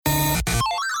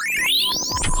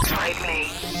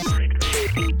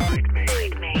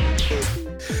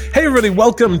Hey everybody,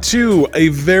 welcome to a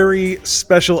very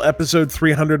special episode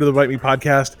 300 of the Bite Me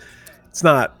podcast. It's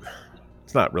not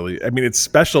really, I mean, it's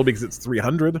special because it's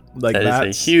 300. That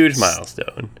is a huge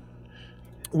milestone.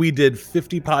 We did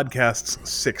 50 podcasts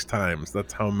 6 times.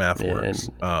 That's how math works.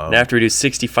 And after we do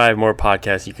 65 more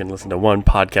podcasts, you can listen to one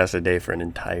podcast a day for an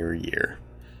entire year.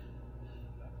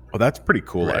 Well, that's pretty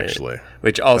cool, actually.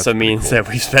 Which also means that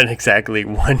we spent exactly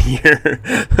 1 year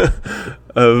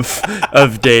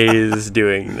of days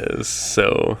doing this.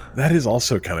 So that is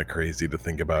also kind of crazy to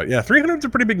think about. Yeah, 300 is a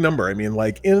pretty big number. I mean,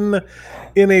 like in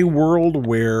a world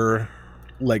where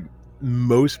like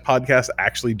most podcasts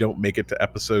actually don't make it to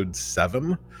episode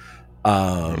 7.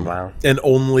 Wow. And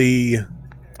only,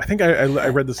 I think I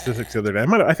read the statistics the other day.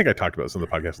 I think I talked about this on the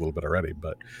podcast a little bit already,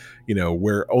 but you know,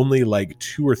 where only like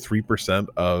 2 or 3%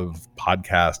 of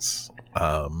podcasts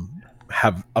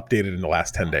have updated in the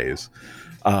last 10 days.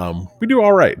 We do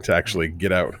all right to actually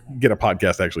get a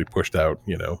podcast actually pushed out,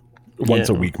 you know, once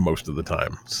a week most of the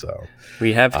time. So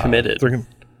we have committed.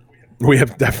 We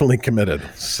have definitely committed.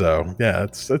 So yeah,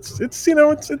 it's you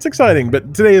know, it's exciting,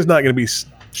 but today is not going to be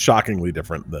shockingly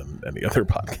different than any other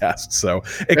podcast. So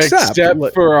except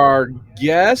for our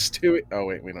guest who we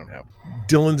don't have.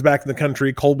 Dylan's back in the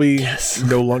country. Colby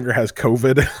no longer has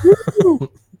COVID.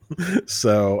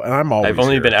 So, and I've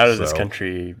only been out of this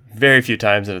country very few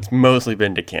times, and it's mostly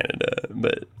been to Canada.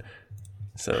 But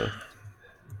so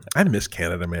I miss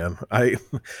Canada, man. I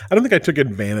don't think I took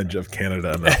advantage of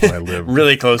Canada enough when I lived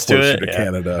really closer to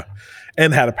Canada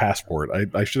and had a passport.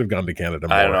 I should have gone to Canada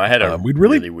more. I don't know. I had a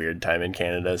really weird time in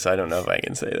Canada, so I don't know if I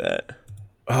can say that.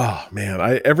 Oh man,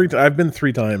 I've been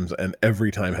 3 times, and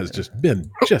every time has been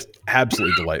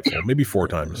absolutely delightful. Maybe 4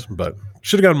 times, but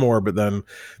should have gone more. But then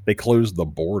they closed the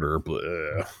border.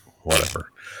 Blah,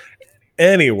 whatever.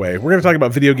 Anyway, we're going to talk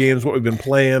about video games, what we've been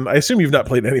playing. I assume you've not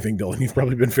played anything, Dylan. You've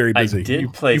probably been very busy. I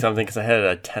did play something because I had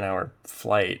a 10-hour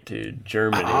flight to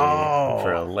Germany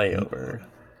for a layover.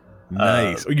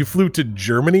 Nice. You flew to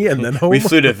Germany and then home? We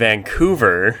flew to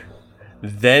Vancouver,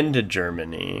 then to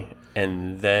Germany,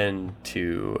 and then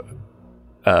to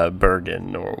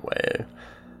Bergen, Norway.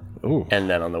 Ooh. And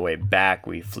then on the way back,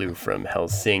 we flew from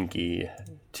Helsinki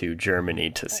to Germany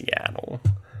to Seattle.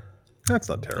 That's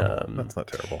not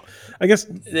terrible. I guess.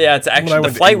 Yeah, it's actually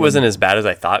the flight wasn't as bad as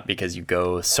I thought because you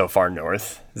go so far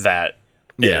north that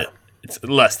it's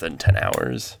less than 10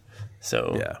 hours.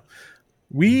 So yeah.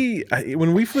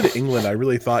 When we flew to England, I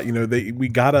really thought, you know, we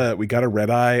got a red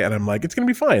eye, and I'm like, it's gonna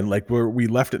be fine. Like we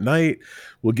left at night,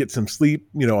 we'll get some sleep,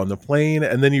 you know, on the plane,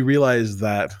 and then you realize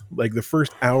that like the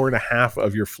first hour and a half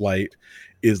of your flight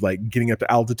is like getting up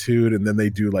to altitude, and then they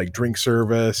do like drink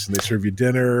service and they serve you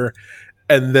dinner,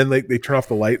 and then like they turn off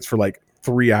the lights for like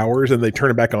 3 hours and they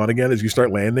turn it back on again as you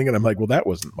start landing, and I'm like, well, that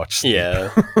wasn't much sleep. Yeah.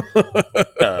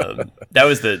 That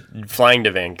was flying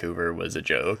to Vancouver was a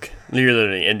joke. You're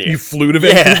literally India. You flew to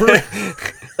Vancouver?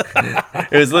 Yeah.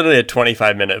 It was literally a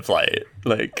 25-minute flight.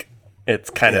 Like it's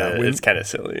kind of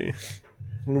silly.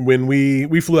 When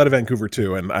we flew out of Vancouver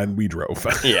too, and we drove.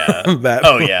 Yeah.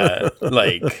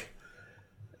 Like,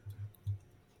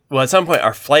 well, at some point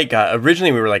our flight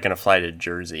originally we were like going to fly to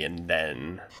Jersey and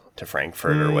then to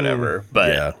Frankfurt or whatever,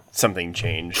 but something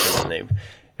changed, and then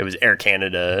it was Air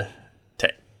Canada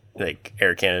to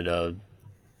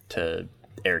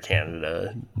Air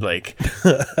Canada, like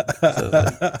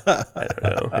I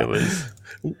don't know.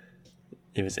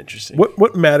 It was interesting.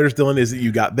 What matters, Dylan, is that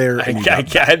you got there. And I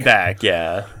got back.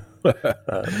 Yeah.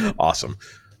 Awesome.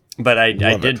 But I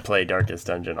did play Darkest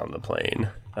Dungeon on the plane.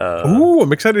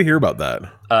 I'm excited to hear about that.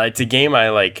 It's a game I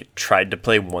like tried to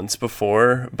play once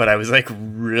before, but I was like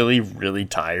really, really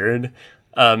tired.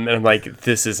 And I'm like,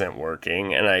 this isn't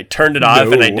working. And I turned it off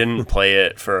and I didn't play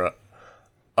it for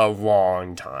a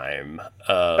long time.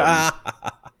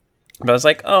 But I was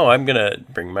like, I'm going to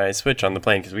bring my Switch on the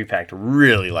plane because we packed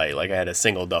really light. Like I had a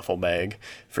single duffel bag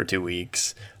for 2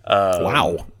 weeks.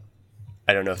 Wow.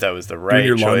 I don't know if that was the right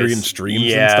your choice. Laundry and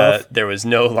streams and stuff? There was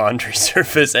no laundry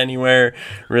surface anywhere,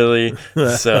 really.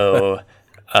 So,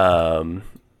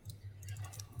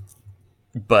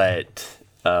 but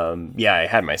I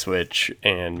had my Switch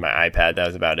and my iPad. That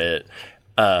was about it.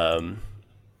 But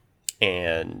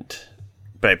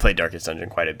I played Darkest Dungeon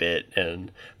quite a bit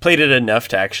and played it enough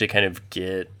to actually kind of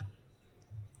get,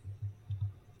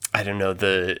 I don't know,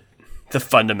 the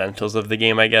fundamentals of the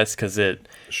game, I guess, because it.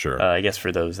 Sure. I guess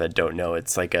for those that don't know,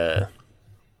 it's like a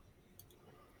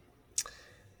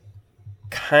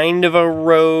kind of a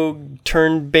rogue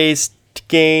turn-based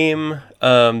game,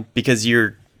 because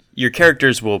your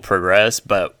characters will progress,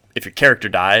 but if your character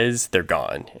dies, they're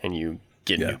gone, and you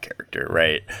get a new character,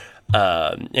 right?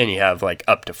 And you have like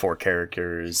up to 4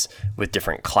 characters with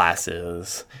different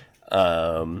classes.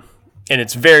 And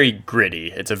it's very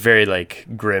gritty. It's a very like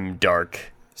grim,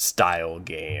 dark style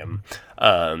game.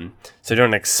 So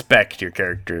don't expect your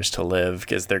characters to live,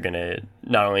 because they're going to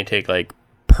not only take like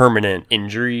permanent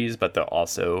injuries, but they'll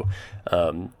also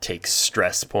take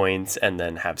stress points and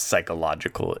then have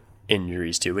psychological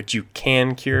injuries too, which you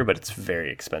can cure, but it's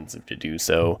very expensive to do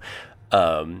so,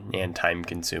 and time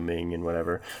consuming and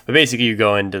whatever. But basically you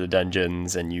go into the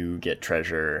dungeons and you get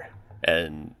treasure,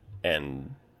 and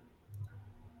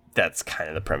that's kind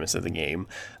of the premise of the game.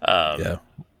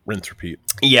 Rinse, repeat.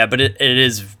 Yeah, but it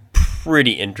is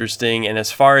pretty interesting. And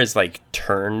as far as like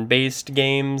turn-based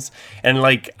games, and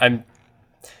like I'm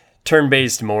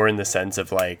turn-based more in the sense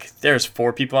of like there's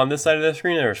 4 people on this side of the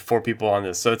screen, there's 4 people on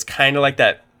this, so it's kind of like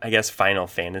that, I guess, Final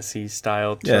Fantasy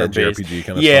style turn-based. JRPG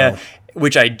kind of style.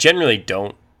 Which I generally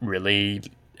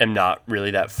am not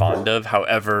really that fond of.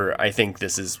 However, I think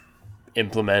this is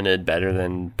implemented better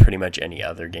than pretty much any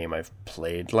other game I've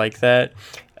played like that,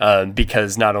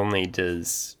 because not only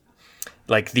does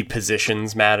like the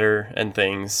positions matter and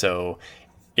things, so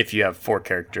if you have 4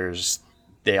 characters,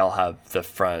 they all have the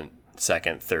front,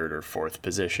 second, third, or fourth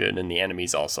position, and the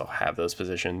enemies also have those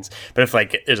positions. But if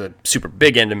like there's a super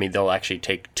big enemy, they'll actually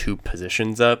take 2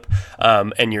 positions up,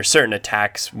 and your certain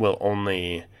attacks will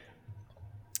only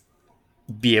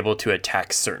be able to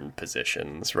attack certain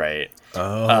positions, right?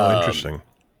 Interesting.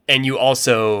 And you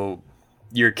also,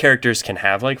 your characters can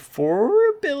have like 4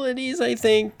 abilities, I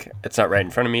think. It's not right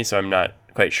in front of me, so I'm not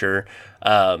quite sure.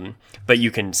 But you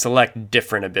can select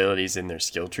different abilities in their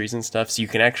skill trees and stuff, so you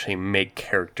can actually make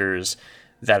characters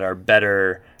that are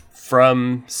better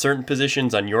from certain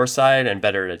positions on your side and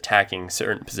better at attacking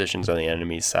certain positions on the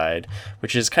enemy's side,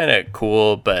 which is kind of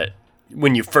cool. But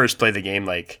when you first play the game,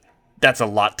 like, that's a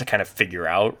lot to kind of figure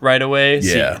out right away.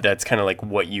 Yeah. So that's kind of like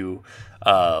what you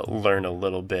learn a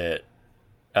little bit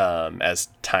as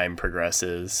time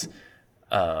progresses.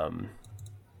 But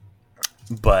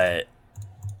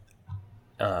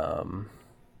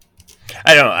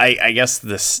I don't know. I guess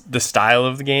the style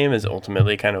of the game is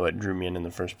ultimately kind of what drew me in the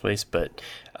first place. But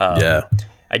I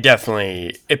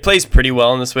definitely, it plays pretty well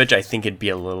on the Switch. I think it'd be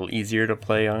a little easier to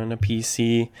play on a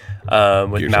PC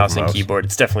with mouse and keyboard.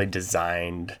 It's definitely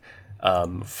designed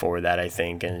for that, I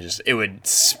think, and it would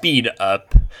speed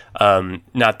up.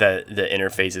 Not that the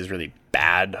interface is really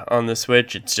bad on the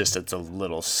Switch. It's a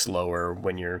little slower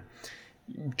when you're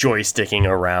joysticking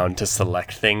around to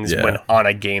select things when on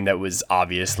a game that was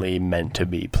obviously meant to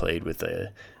be played with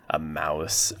a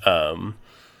mouse.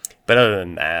 But other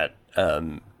than that,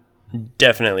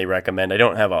 definitely recommend. I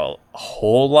don't have a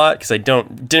whole lot because I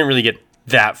didn't really get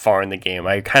that far in the game.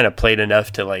 I kind of played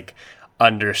enough to like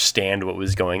understand what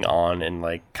was going on and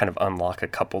like kind of unlock a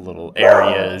couple little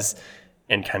areas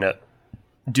and kind of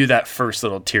do that first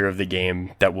little tier of the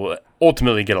game that will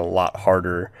ultimately get a lot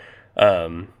harder.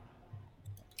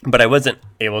 But I wasn't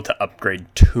able to upgrade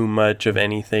too much of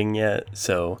anything yet,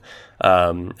 so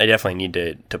I definitely need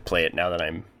to play it now that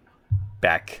I'm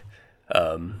back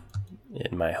in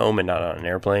my home and not on an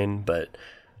airplane. But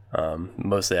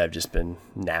mostly I've just been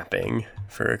napping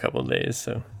for a couple of days,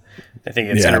 so I think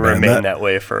it's going to remain that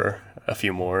way for a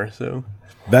few more. So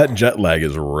that jet lag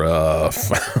is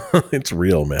rough. It's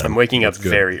real, man. I'm waking up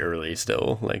very early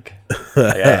still. Like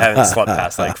I haven't slept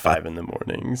past like 5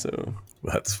 a.m. So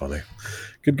that's funny.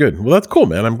 Good. Well, that's cool,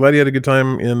 man. I'm glad you had a good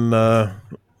time in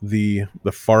the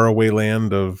faraway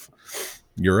land of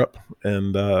Europe,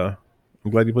 and I'm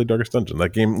glad you played Darkest Dungeon.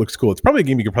 That game looks cool. It's probably a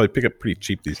game you could probably pick up pretty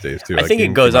cheap these days too. I think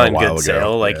it goes on good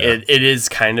sale. Like it is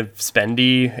kind of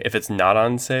spendy if it's not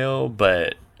on sale,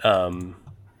 but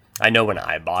I know when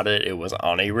I bought it, it was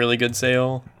on a really good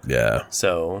sale. Yeah.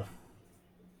 So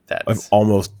I've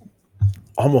almost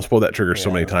pulled that trigger so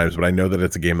many times, but I know that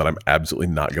it's a game that I'm absolutely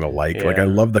not going to like. Yeah. Like, I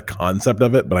love the concept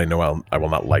of it, but I know I will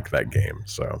not like that game.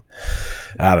 So,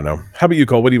 I don't know. How about you,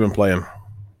 Cole? What have you been playing?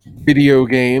 Video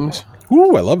games.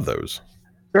 Ooh, I love those.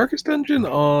 Darkest Dungeon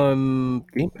on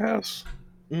Game Pass?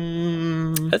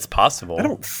 That's possible. I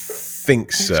don't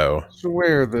think so. I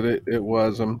swear that it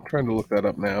was. I'm trying to look that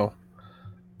up now.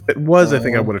 It was. I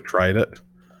think I would have tried it.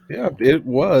 Yeah, it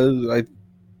was.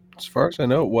 As far as I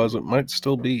know, it was. It might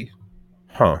still be.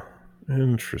 Huh.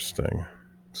 Interesting.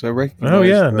 So I recognize. Oh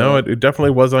yeah, no, it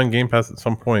definitely was on Game Pass at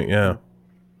some point. Yeah.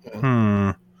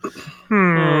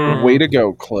 Way to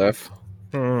go, Cliff.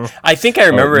 I think I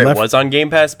remember it was on Game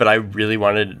Pass, but I really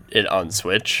wanted it on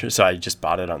Switch, so I just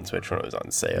bought it on Switch when it was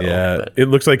on sale. Yeah, it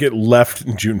looks like it left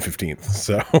June 15th.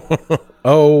 So,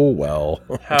 oh well.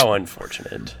 How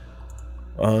unfortunate.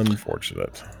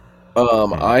 Unfortunate.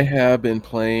 I have been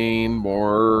playing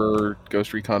more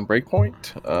Ghost Recon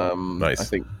Breakpoint. I Nice.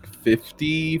 think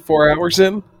 54 hours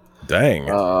in. Dang.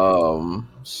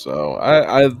 So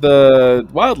I the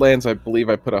Wildlands, I believe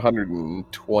I put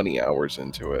 120 hours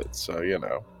into it. So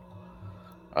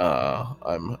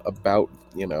I'm about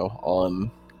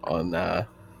on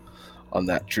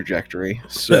that trajectory.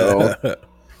 So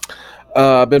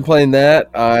I've been playing that.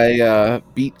 I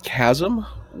beat Chasm,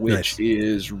 which Nice.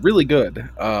 is really good.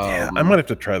 Yeah, I might have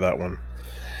to try that one.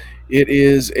 It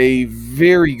is a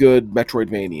very good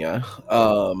Metroidvania.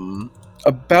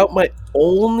 About my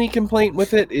only complaint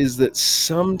with it is that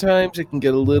sometimes it can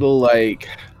get a little like,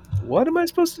 what am I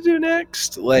supposed to do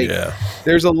next? Like, Yeah.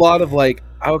 there's a lot of like,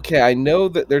 okay, I know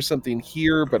that there's something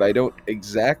here, but I don't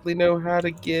exactly know how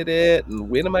to get it, and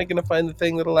when am I going to find the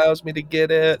thing that allows me to get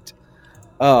it?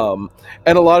 And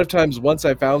a lot of times, once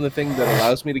I found the thing that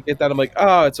allows me to get that, I'm like,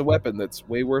 oh, it's a weapon that's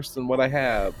way worse than what I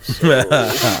have.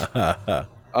 So,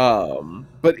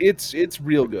 but it's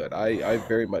real good. I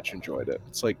very much enjoyed it.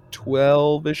 It's like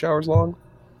 12-ish hours long.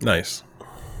 Nice.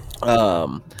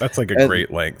 Um, That's like a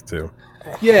great length too.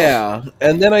 yeah,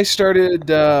 and then I started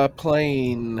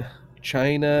playing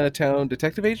Chinatown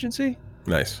Detective Agency.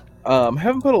 Nice.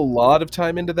 Haven't put a lot of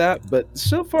time into that, but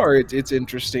so far it's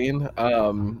interesting.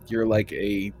 You're like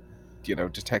a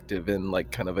detective in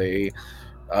like kind of a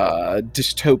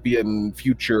dystopian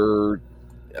future,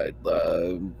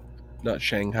 not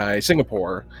Shanghai,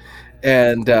 Singapore,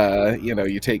 and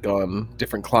you take on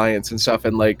different clients and stuff,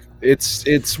 and like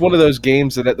it's one of those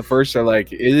games that at the first are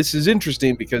like, this is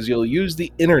interesting because you'll use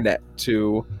the internet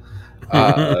to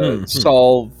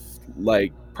solve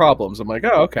like problems. I'm like,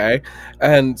 oh, okay.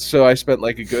 And so I spent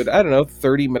like a good, I don't know,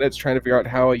 30 minutes trying to figure out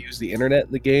how I use the internet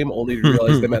in the game, only to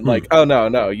realize they meant like, oh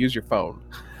no, use your phone.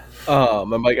 I'm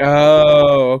like,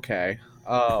 oh, okay.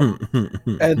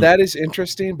 And that is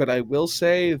interesting, but I will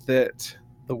say that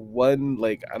the one,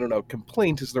 like, I don't know,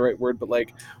 complaint is the right word, but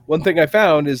like one thing I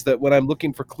found is that when I'm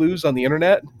looking for clues on the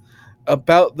internet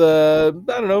about I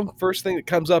don't know, first thing that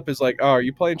comes up is like, oh, are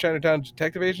you playing Chinatown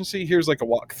Detective Agency? Here's like a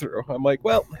walkthrough. I'm like,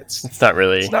 well, It's not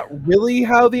really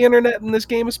how the internet in this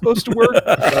game is supposed to work.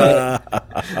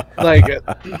 Like,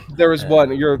 there was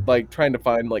one, you're like trying to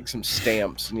find like some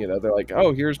stamps, and they're like,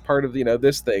 oh, here's part of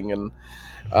this thing, and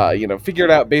figure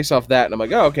it out based off that. And I'm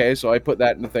like, oh, okay. So I put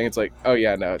that in the thing. It's like, oh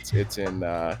yeah, no, it's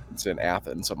in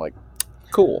Athens. I'm like,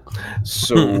 cool.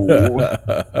 So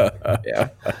yeah.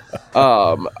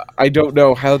 I don't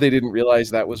know how they didn't realize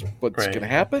that was what's going to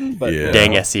happen, but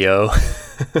dang SEO.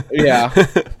 Yeah.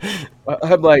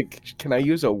 I'm like, can I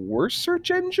use a worse search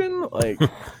engine? Like,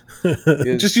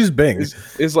 just use Bing.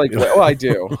 Is like, oh, I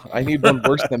do. I need one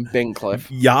worse than Bing, Cliff.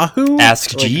 Yahoo?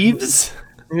 Ask Jeeves?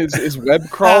 His web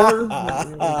crawler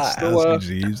still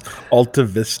Jeeves. Alta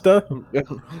Vista.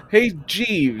 Hey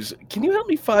Jeeves, can you help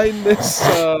me find this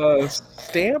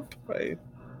stamp?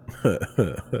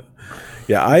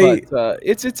 Yeah,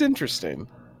 it's interesting.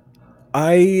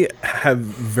 I have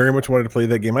very much wanted to play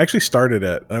that game. I actually started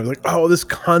it, and I was like, oh, this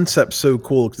concept's so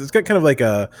cool, because it's got kind of like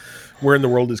a Where in the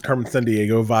World is Carmen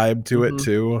Sandiego vibe to it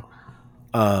too.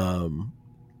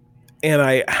 And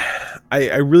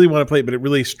I really want to play it, but it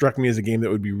really struck me as a game that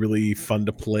would be really fun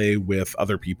to play with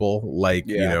other people. Like,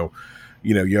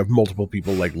 you have multiple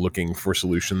people like looking for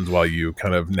solutions while you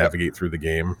kind of navigate through the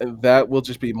game. And that will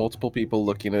just be multiple people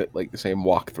looking at like the same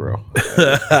walkthrough.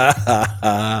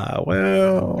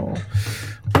 well,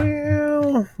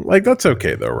 like that's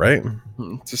okay though, right?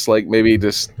 Just like maybe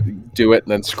just do it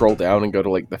and then scroll down and go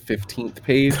to like the 15th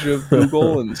page of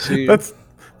Google and see. That's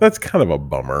kind of a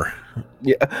bummer.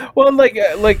 Yeah, well, like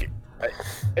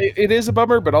it is a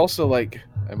bummer, but also like,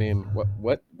 I mean,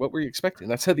 what were you expecting?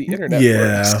 That's how the internet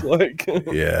works. Like,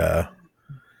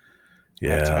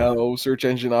 that's how search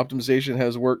engine optimization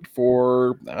has worked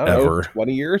for, I don't know,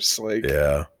 20 years. Like,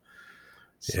 yeah.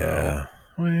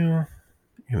 Well,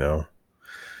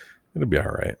 it'll be all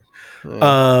right.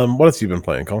 What else have you been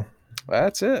playing, Cole?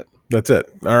 That's it.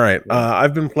 All right.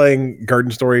 I've been playing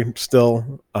Garden Story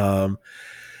still.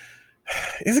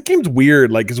 This game's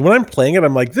weird, like, because when I'm playing it,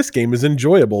 I'm like, this game is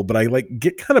enjoyable, but I like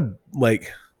get kind of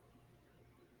like,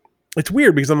 it's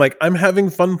weird because I'm like, I'm having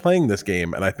fun playing this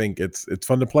game, and I think it's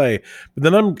fun to play, but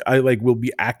then I like will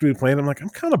be actively playing. I'm like, I'm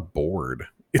kind of bored.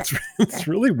 It's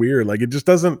really weird. Like, it just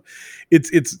doesn't.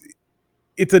 It's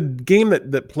a game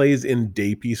that plays in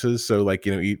day pieces. So like,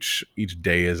 each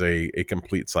day is a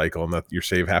complete cycle, and that your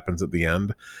save happens at the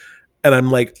end. And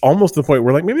I'm like almost to the point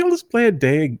where like, maybe I'll just play a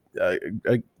day,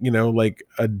 like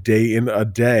a day in a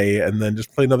day, and then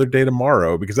just play another day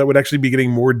tomorrow, because that would actually be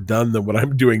getting more done than what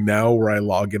I'm doing now, where I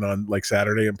log in on like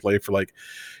Saturday and play for like,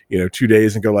 2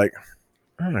 days and go like,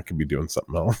 I could be doing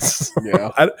something else.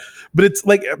 Yeah. But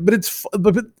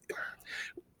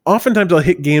oftentimes I'll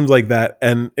hit games like that,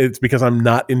 and it's because I'm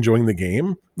not enjoying the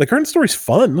game. Like, Current Story's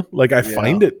fun. Like, I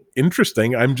find it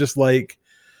interesting. I'm just like,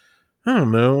 I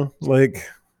don't know. Like,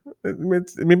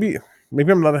 maybe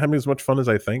I'm not having as much fun as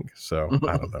I think. So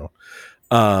I don't know.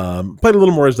 Played a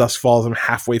little more as Dusk Falls. I'm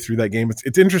halfway through that game.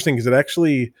 It's interesting because it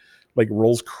actually like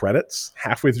rolls credits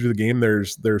halfway through the game.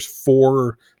 There's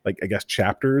 4 like, I guess,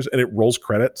 chapters, and it rolls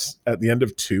credits at the end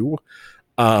of 2.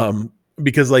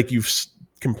 Because like you've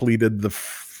completed the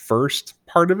first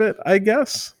part of it, I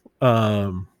guess.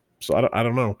 So I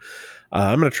don't know.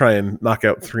 I'm gonna try and knock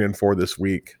out 3 and 4 this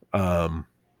week.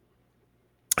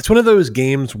 It's one of those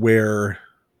games where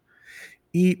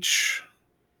each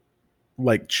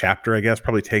like chapter, I guess,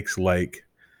 probably takes like,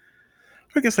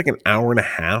 I guess, like an hour and a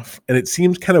half, and it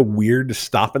seems kind of weird to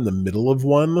stop in the middle of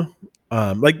one.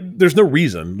 Like, there's no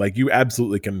reason. Like, you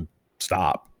absolutely can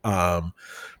stop,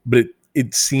 but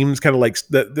it seems kind of like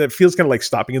that feels kind of like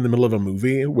stopping in the middle of a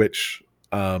movie, which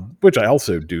I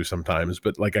also do sometimes.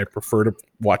 But like, I prefer to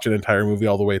watch an entire movie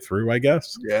all the way through, I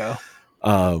guess. Yeah.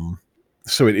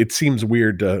 So it seems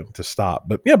weird to stop,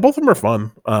 but yeah, both of them are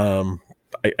fun.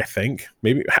 I think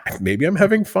maybe I'm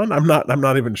having fun. I'm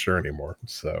not even sure anymore.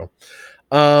 So,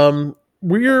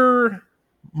 we're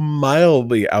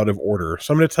mildly out of order.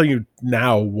 So I'm going to tell you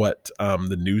now what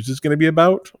the news is going to be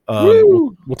about.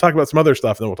 We'll talk about some other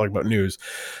stuff, and then we'll talk about news.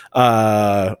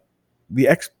 The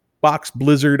Xbox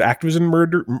Blizzard Activision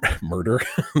murder.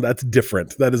 That's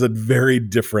different. That is a very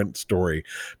different story.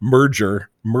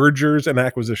 Mergers and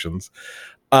acquisitions.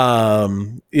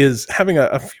 Is having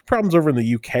a few problems over in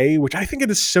the UK, which I think it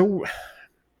is so.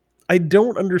 I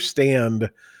don't understand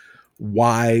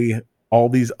why all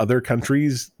these other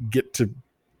countries get to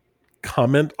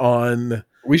comment on.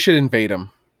 We should invade them,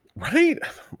 right?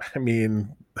 I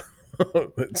mean,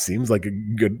 it seems like a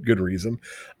good reason.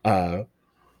 I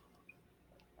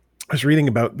was reading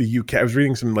about the UK. I was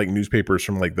reading some like newspapers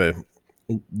from like the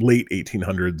late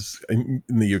 1800s in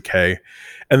the UK,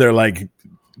 and they're like,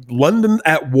 London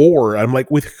at war. I'm like,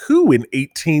 with who in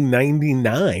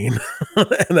 1899?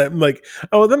 And I'm like,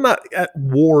 oh, they're not at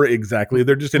war exactly.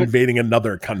 They're just invading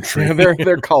another country. Yeah,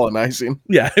 they're colonizing.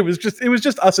 Yeah, it was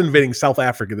just us invading South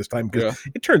Africa this time, because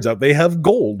it turns out they have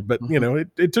gold. But you know,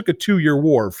 it took a 2-year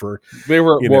war for. They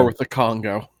were at war with the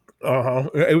Congo.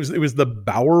 It was the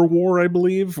Boer War, I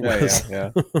believe.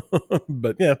 Yeah.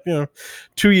 But yeah,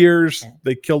 2 years,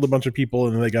 they killed a bunch of people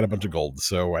and then they got a bunch of gold.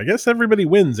 So I guess everybody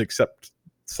wins except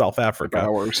South Africa.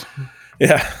 Hours.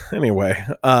 Yeah. Anyway,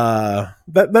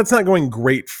 that's not going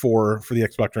great for the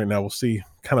Xbox right now. We'll see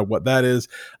kind of what that is.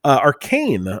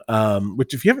 Arcane,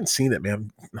 which if you haven't seen it,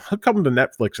 man, come to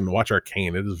Netflix and watch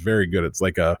Arcane. It is very good. It's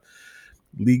like a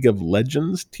League of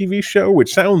Legends TV show,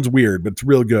 which sounds weird, but it's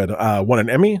real good. Won an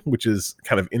Emmy, which is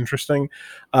kind of interesting.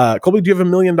 Colby, do you have $1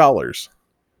 million?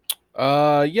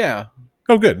 Yeah.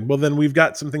 Oh, good. Well, then we've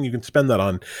got something you can spend that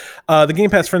on. The Game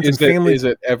Pass Friends and Family. Is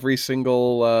it every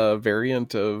single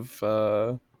variant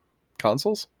of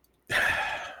consoles?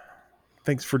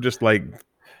 Thanks for just like.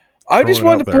 I just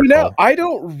wanted to point out, I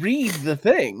don't read the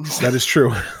things. That is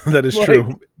true. That is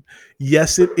true.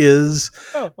 Yes, it is.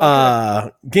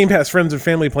 Game Pass Friends and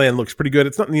Family Plan looks pretty good.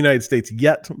 It's not in the United States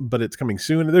yet, but it's coming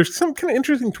soon. There's some kind of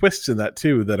interesting twists in that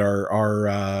too that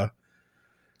are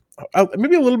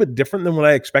maybe a little bit different than what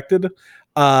I expected.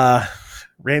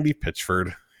 Randy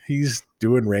Pitchford. He's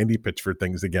doing Randy Pitchford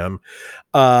things again.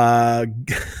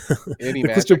 Any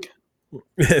magic?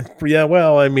 Yeah,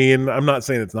 well, I mean, I'm not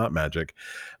saying it's not magic.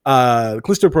 The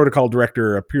Callisto Protocol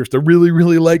director appears to really,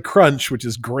 really like crunch, which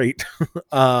is great.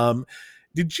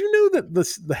 Did you know that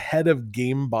the head of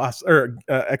Game Boss or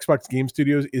Xbox Game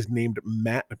Studios is named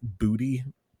Matt Booty?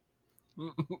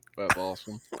 That's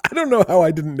awesome. I don't know how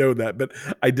I didn't know that, but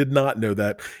I did not know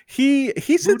that. He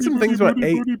said some things about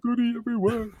booty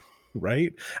everywhere.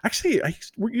 Right? Actually, I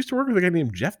used to work with a guy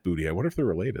named Jeff Booty. I wonder if they're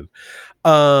related.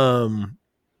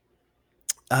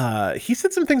 He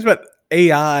said some things about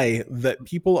AI that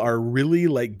people are really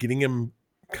like getting him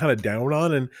kind of down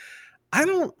on, and I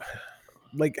don't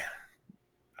like.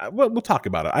 We'll talk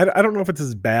about it. I don't know if it's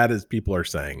as bad as people are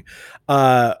saying.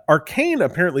 Arcane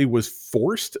apparently was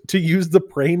forced to use the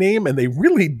Prey name, and they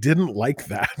really didn't like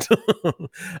that.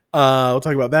 We'll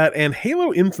talk about that. And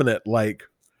Halo Infinite, like,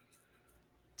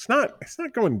 it's not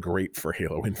going great for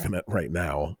Halo Infinite right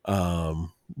now. We'll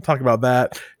talk about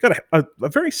that. Got a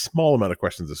very small amount of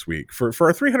questions this week. For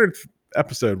our 300th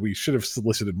episode, we should have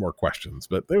solicited more questions,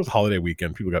 but it was a holiday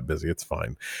weekend. People got busy. It's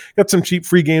fine. Got some cheap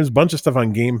free games, a bunch of stuff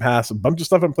on Game Pass, a bunch of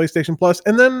stuff on PlayStation Plus,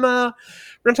 and then we're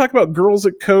going to talk about Girls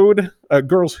Who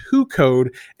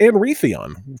Code, and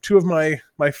Raytheon, two of my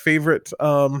favorite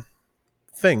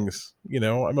things.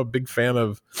 I'm a big fan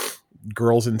of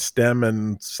girls in STEM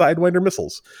and Sidewinder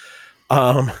missiles.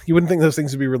 You wouldn't think those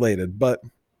things would be related, but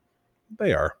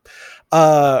they are.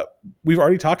 We've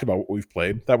already talked about what we've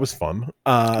played. That was fun.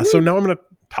 So now I'm going to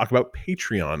talk about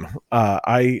Patreon.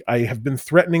 I have been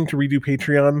threatening to redo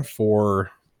Patreon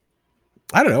for,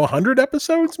 100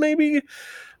 episodes maybe.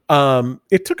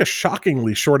 It took a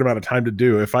shockingly short amount of time to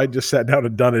do. If I just sat down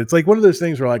and done it, it's like one of those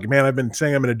things where like, man, I've been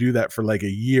saying I'm going to do that for like a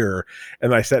year,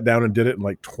 and I sat down and did it in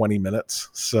like 20 minutes.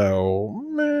 So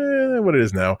what it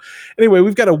is now. Anyway,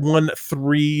 we've got a 1,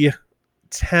 3,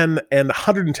 10 and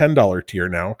 $110 tier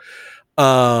now.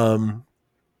 1,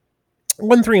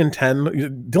 3 and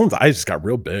 10. Dylan's eyes just got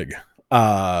real big.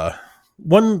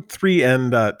 1, 3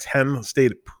 and 10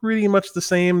 stayed pretty much the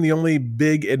same. The only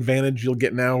big advantage you'll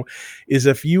get now is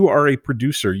if you are a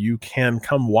producer, you can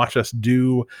come watch us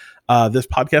do this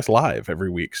podcast live every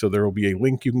week. So there will be a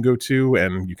link you can go to,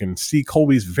 and you can see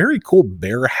Colby's very cool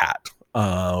bear hat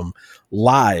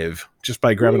live just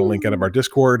by grabbing a link out of our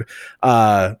Discord.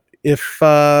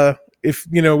 If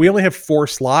we only have 4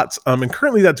 slots, and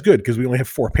currently that's good because we only have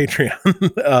 4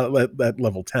 Patreon at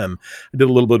level 10. I did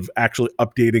a little bit of actually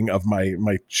updating of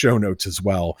my show notes as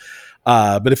well.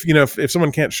 But if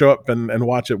someone can't show up and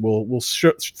watch it, we'll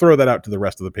throw that out to the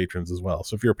rest of the patrons as well.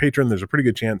 So if you're a patron, there's a pretty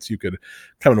good chance you could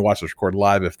come and watch us record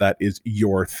live if that is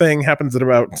your thing. Happens at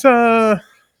about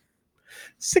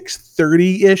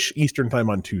 6:30-ish Eastern time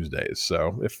on Tuesdays.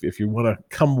 So if you want to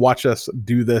come watch us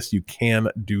do this, you can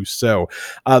do so.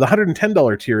 The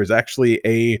 $110 tier is actually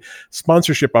a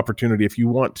sponsorship opportunity. If you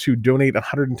want to donate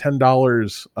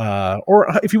 $110, or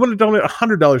if you want to donate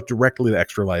 $100 directly to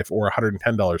Extra Life, or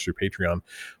 $110 through Patreon,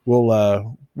 we'll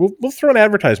throw an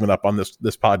advertisement up on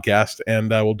this podcast,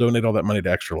 and we'll donate all that money to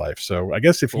Extra Life. So I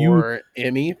guess if for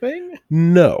anything,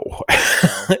 no,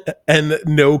 and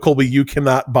no, Colby, you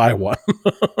cannot buy one.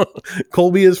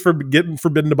 Colby is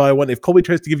forbidden to buy one. If Colby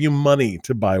tries to give you money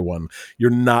to buy one, you're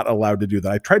not allowed to do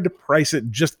that. I tried to price it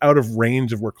just out of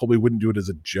range of where Colby wouldn't do it as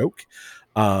a joke.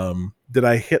 Did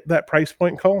I hit that price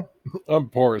point, Cole? I'm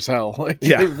poor as hell.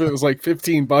 Yeah. If it was like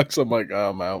 $15, I'm like, oh,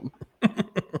 I'm out.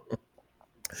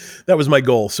 That was my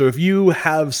goal. So if you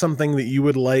have something that you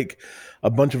would like a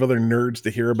bunch of other nerds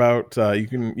to hear about, you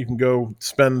can go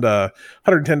spend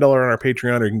 $110 on our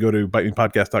Patreon, or you can go to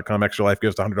bitemepodcast.com. Extra Life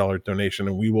gives a $100 donation,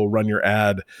 and we will run your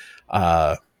ad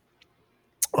on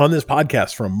this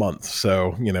podcast for a month.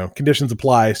 So, conditions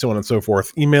apply, so on and so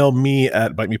forth. Email me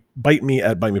at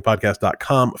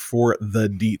bitemepodcast.com for the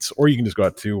deets, or you can just go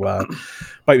out to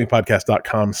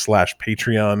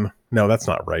bitemepodcast.com/Patreon. No, that's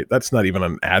not right. That's not even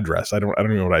an address. I don't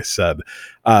know what I said.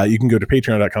 You can go to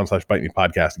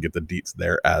patreon.com/bitemepodcast and get the deets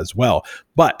there as well.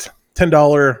 But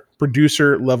 $10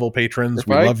 producer level patrons,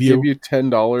 we love you. If I give you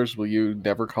 $10, will you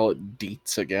never call it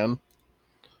deets again?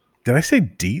 Did I say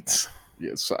deets?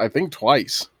 Yes, I think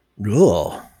twice.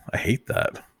 Ugh, I hate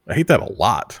that. I hate that a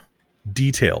lot.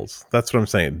 Details. That's what I'm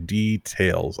saying.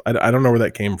 Details. I don't know where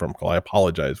that came from, Cole. I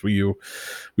apologize. Will you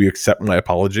accept my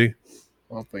apology?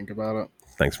 I'll think about it.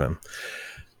 Thanks, man.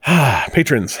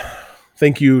 Patrons,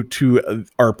 thank you to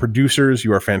our producers.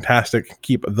 You are fantastic.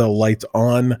 Keep the lights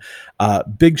on.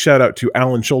 Big shout out to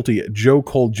Alan Schulte, Joe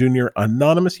Cole Jr.,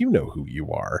 Anonymous, you know who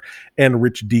you are, and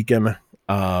Rich Deacon.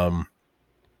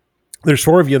 There's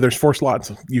 4 of you. There's 4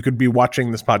 slots. You could be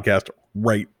watching this podcast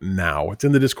right now. It's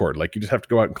in the Discord. You just have to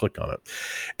go out and click on it.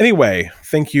 Anyway,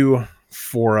 thank you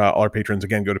for all our patrons.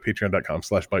 Again, go to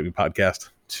patreon.com/bitemepodcast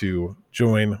to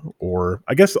join, or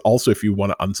I guess also if you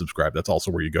want to unsubscribe, that's also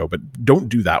where you go, but don't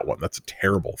do that one. That's a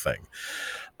terrible thing.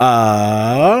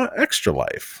 Extra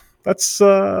Life. That's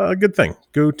a good thing.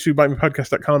 Go to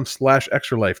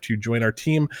bitemepodcast.com/Extra Life to join our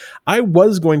team. I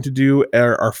was going to do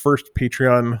our first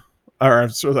Patreon, our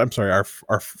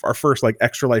first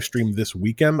Extra Life stream this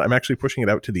weekend. I'm actually pushing it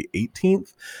out to the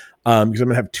 18th. Because I'm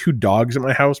gonna have 2 dogs in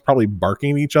my house, probably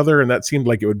barking at each other, and that seemed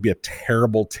like it would be a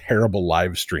terrible, terrible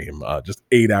live stream. Just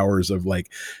 8 hours of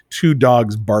 2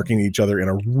 dogs barking at each other in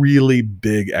a really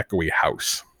big, echoey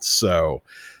house. So,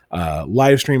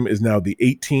 live stream is now the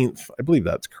 18th. I believe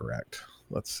that's correct.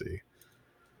 Let's see.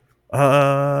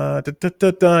 Yeah.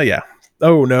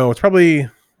 Oh no, it's probably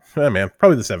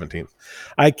probably the 17th.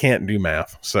 I can't do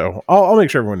math, so I'll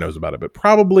make sure everyone knows about it. But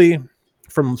probably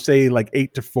from say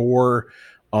 8 to 4.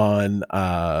 On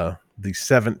the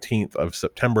 17th of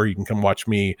September, you can come watch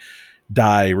me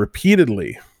die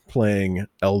repeatedly playing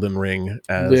Elden Ring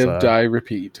as Live, die,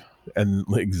 repeat. And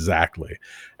exactly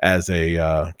as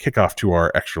a kickoff to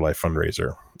our Extra Life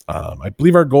fundraiser. I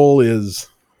believe our goal is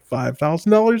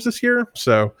 $5,000 this year,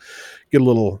 so get a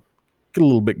little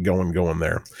bit going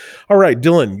there. All right,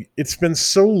 Dylan, it's been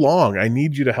so long. I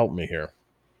need you to help me here.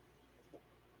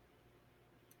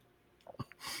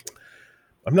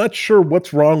 I'm not sure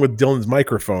what's wrong with Dylan's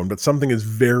microphone, but something is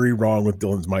very wrong with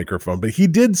Dylan's microphone. But he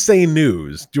did say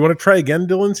news. Do you want to try again,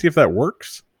 Dylan? See if that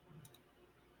works.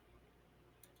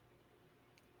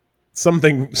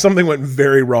 Something went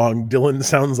very wrong. Dylan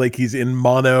sounds like he's in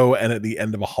mono and at the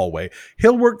end of a hallway.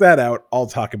 He'll work that out. I'll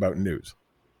talk about news.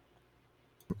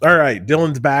 All right,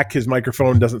 Dylan's back. His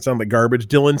microphone doesn't sound like garbage.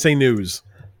 Dylan, say news.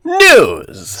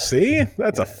 News. See?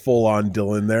 That's a full-on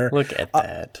Dylan there. Look at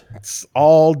that. It's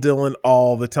all Dylan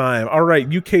all the time. All right,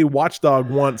 UK Watchdog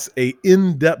wants a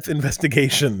in-depth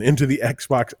investigation into the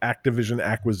Xbox Activision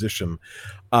acquisition.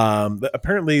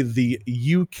 Apparently, the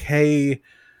UK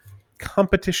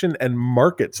Competition and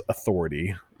Markets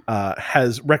Authority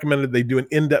has recommended they do an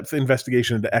in-depth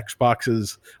investigation into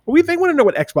Xbox's... Well, they want to know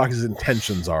what Xbox's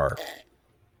intentions are.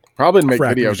 Probably to make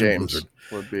video games. Blizzard.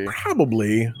 Would be.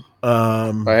 Probably.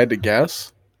 If I had to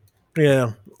guess.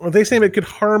 Yeah. Well, they say it could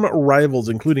harm rivals,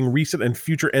 including recent and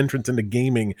future entrants into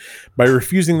gaming, by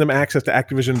refusing them access to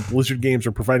Activision Blizzard games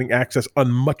or providing access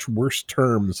on much worse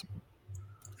terms.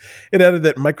 It added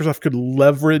that Microsoft could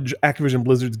leverage Activision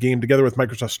Blizzard's game together with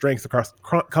Microsoft's strength across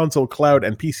console, cloud,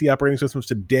 and PC operating systems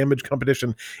to damage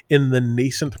competition in the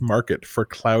nascent market for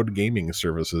cloud gaming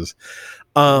services.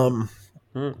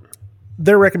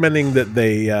 They're recommending that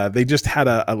they just had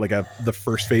the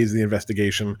first phase of the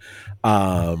investigation,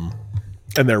 and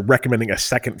they're recommending a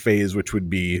second phase, which would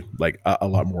be like a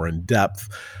lot more in depth.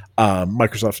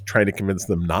 Microsoft's trying to convince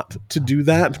them not to do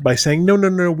that by saying,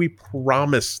 no, we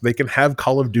promise they can have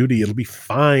Call of Duty. It'll be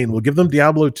fine. We'll give them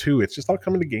Diablo 2. It's just all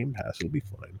coming to Game Pass. It'll be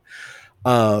fine.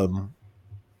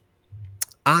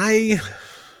 I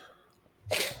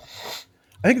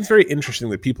think it's very interesting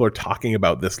that people are talking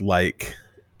about this like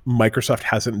Microsoft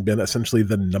hasn't been essentially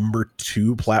the number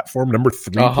 2 platform, number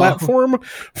 3 platform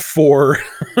for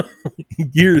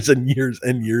years and years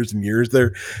and years and years.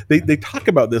 They talk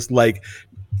about this like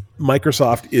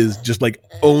Microsoft is just like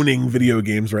owning video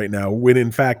games right now, when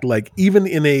in fact, like even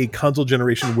in a console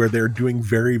generation where they're doing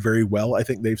very, very well, I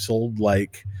think they've sold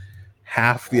like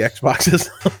half the Xboxes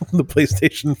on the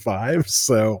PlayStation 5.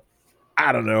 So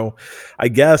I don't know. I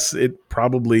guess it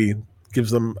probably gives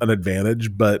them an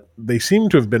advantage, but they seem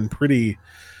to have been pretty,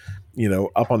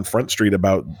 up on Front Street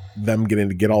about them getting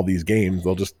to get all these games.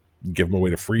 They'll just give them away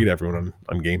to free to everyone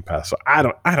on Game Pass. So I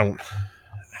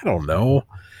don't know.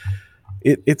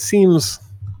 It seems,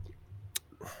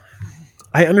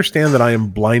 I understand that I am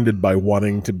blinded by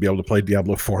wanting to be able to play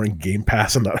Diablo 4 in Game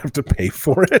Pass and not have to pay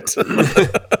for it.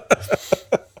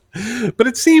 But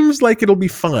it seems like it'll be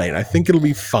fine. I think it'll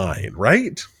be fine,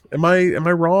 right? Am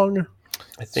I wrong?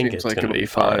 I think it's like going to be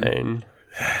fine.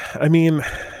 I mean,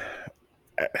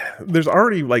 there's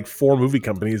already like 4 movie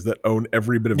companies that own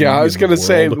every bit of media. Yeah, I was going to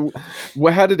say,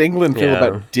 how did England feel Yeah.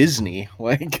 about Disney?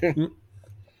 Like,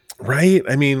 right?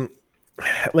 I mean,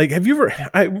 like, have you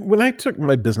ever? when I took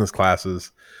my business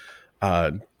classes,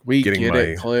 we getting get my-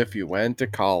 it, Cliff. You went to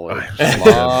college.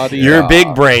 You're a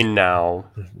big brain now.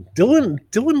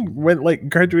 Dylan went like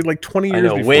graduated like 20 years I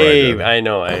know, before I did. I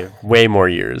know, I way more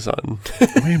years on.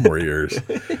 Way more years.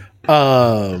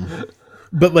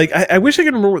 But like, I wish I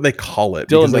could remember what they call it.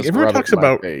 Dylan Because, like, does everyone rub it talks in my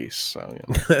about. face, so,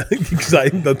 Because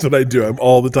that's what I do. I'm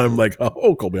all the time like,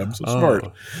 oh, Colby, I'm so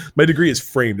smart. My degree is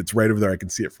framed. It's right over there. I can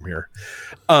see it from here.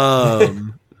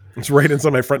 It's right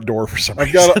inside my front door for some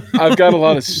reason. I've got a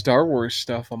lot of Star Wars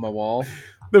stuff on my wall.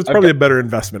 There's probably a better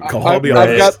investment call. I'll be I've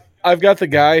honest. I've got the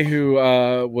guy who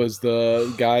was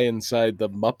the guy inside the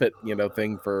Muppet,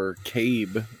 thing for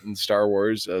Cabe in Star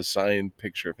Wars, a signed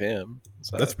picture of him.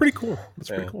 So, That's pretty cool.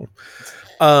 Pretty cool.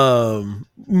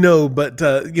 No, but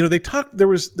they talked. There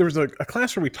was a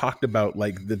class where we talked about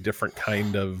like the different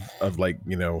kind of like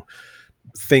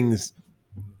things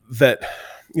that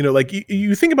like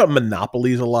you think about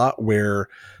monopolies a lot, where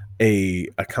a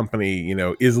company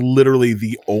is literally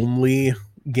the only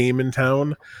game in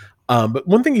town. But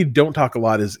one thing you don't talk a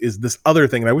lot is this other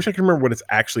thing, and I wish I could remember what it's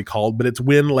actually called, but it's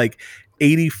when like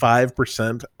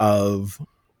 85% of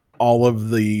all of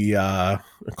the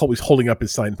Colby's holding up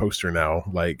his signed poster now.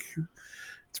 Like,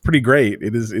 it's pretty great.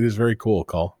 It is very cool,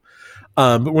 Cole.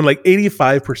 But when like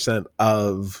 85%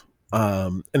 of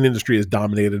an industry is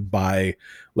dominated by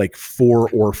like 4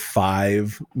 or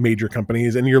 5 major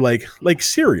companies, and you're like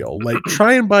cereal, like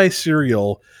try and buy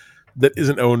cereal that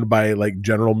isn't owned by like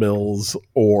General Mills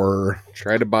or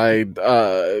Try to buy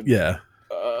yeah,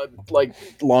 like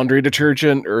laundry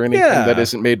detergent or anything that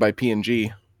isn't made by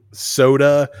P&G.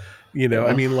 Soda, you know.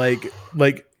 Yeah. I mean, like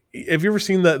have you ever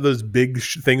seen those big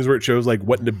things where it shows like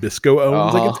what Nabisco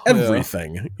owns? Like it's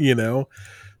everything, you know.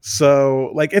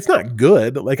 So like it's not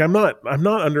good. Like I'm not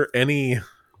under any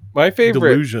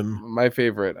delusion. My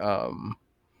favorite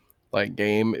like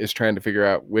game is trying to figure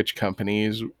out which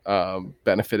companies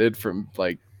benefited from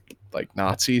like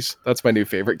Nazis. That's my new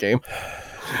favorite game.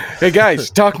 Hey guys,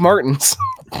 Doc Martens.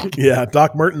 Yeah,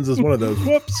 Doc Martens is one of those.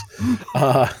 Whoops.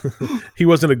 He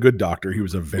wasn't a good doctor. He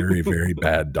was a very, very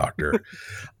bad doctor.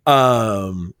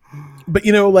 But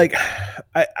you know, like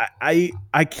I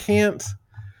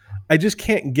just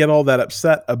can't get all that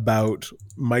upset about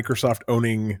Microsoft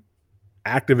owning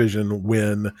Activision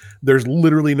when there's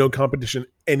literally no competition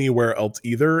anywhere else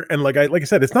either. And like I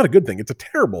said, it's not a good thing. It's a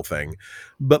terrible thing.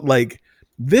 But like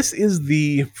this is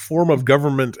the form of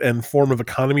government and form of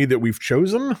economy that we've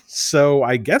chosen. So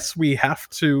I guess we have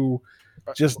to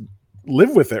just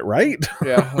live with it, right?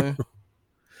 Yeah.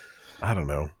 I don't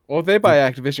know. Well, if they buy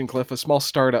Activision, Cliff, a small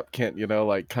startup can't, you know,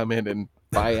 like come in and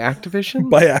buy Activision?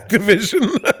 Buy Activision?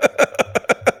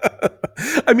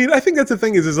 I mean, I think that's the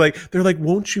thing is like they're like,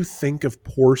 won't you think of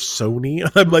poor Sony?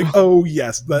 And I'm like, oh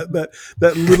yes, that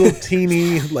little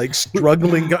teeny like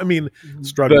struggling.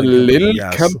 Struggling. The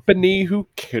little company who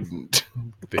couldn't.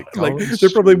 Like they're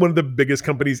probably one of the biggest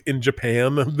companies in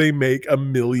Japan. They make a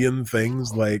million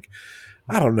things. Like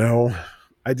I don't know.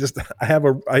 I just have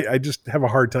a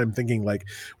hard time thinking like,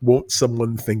 won't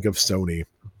someone think of Sony?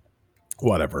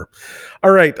 Whatever.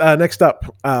 All right. Next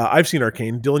up, I've seen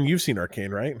Arcane. Dylan, you've seen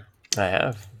Arcane, right? I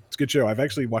have. It's a good show. I've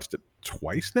actually watched it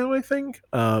twice now, I think.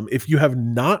 If you have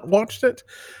not watched it,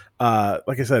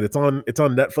 like I said, it's on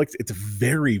Netflix. It's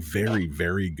very, very,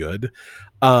 very good.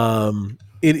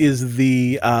 It is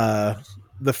the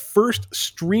first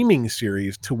streaming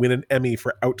series to win an Emmy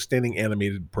for Outstanding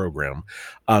Animated Program.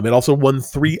 It also won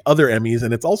 3 other Emmys,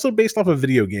 and it's also based off a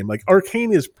video game. Like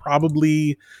Arcane is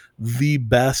probably the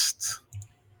best.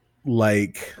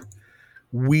 Like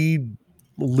we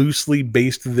loosely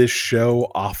based this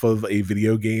show off of a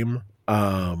video game.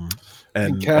 And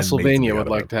Castlevania would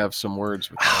like to have some words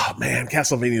with oh man,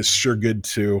 Castlevania is sure good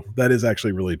too. That is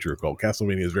actually really true, Cole.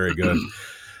 Castlevania is very good.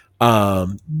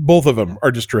 Both of them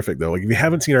are just terrific though. Like if you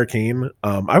haven't seen Arcane,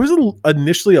 I was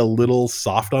initially a little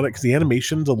soft on it because the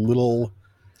animation's a little.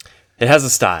 It has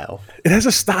a style. It has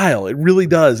a style. It really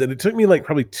does. And it took me like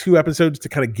probably 2 episodes to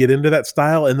kind of get into that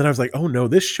style. And then I was like, oh no,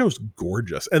 this show's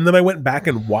gorgeous. And then I went back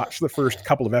and watched the first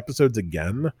couple of episodes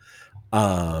again.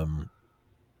 And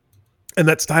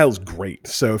that style is great.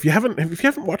 So if you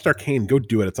haven't watched Arcane, go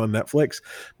do it. It's on Netflix.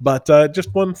 But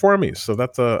just won 4 Emmys. So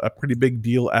that's a pretty big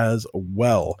deal as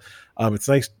well. It's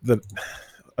nice that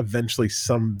eventually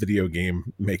some video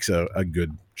game makes a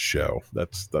good show.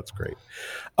 That's great.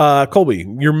 Colby,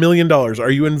 your $1 million, are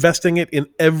you investing it in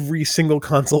every single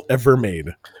console ever made?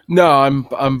 No,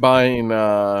 I'm buying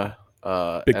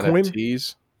Bitcoin?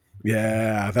 NFTs.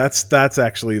 Yeah, that's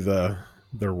actually the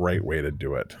right way to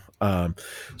do it.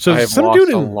 So I have some lost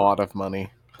dude a lot of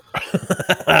money.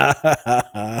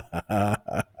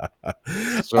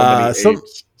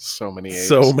 So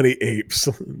many apes.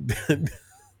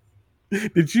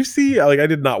 Did you see? Like, I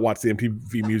did not watch the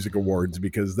MTV Music Awards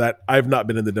because I've not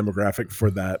been in the demographic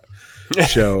for that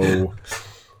show.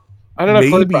 I don't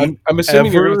know. Maybe I'm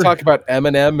assuming you're going to talk about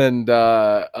Eminem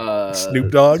and Snoop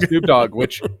Dogg. Snoop Dogg,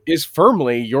 which is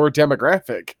firmly your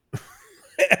demographic.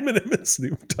 Eminem and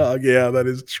Snoop Dogg. Yeah, that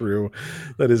is true.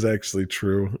 That is actually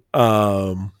true.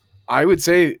 I would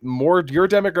say more your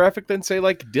demographic than say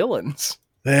like Dylan's.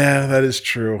 Yeah, that is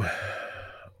true.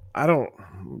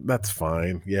 That's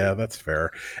fine. Yeah, that's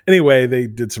fair. Anyway, they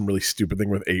did some really stupid thing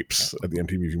with apes at the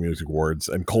MTV Music Awards,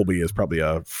 and Colby is probably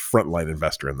a frontline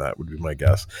investor in that, would be my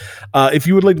guess. If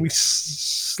you would like to be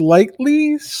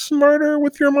slightly smarter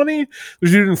with your money,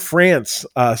 there's a dude in France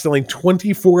selling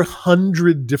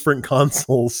 2,400 different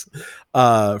consoles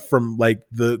from like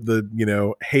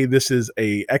the hey, this is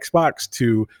a Xbox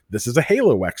to this is a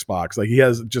Halo Xbox. Like he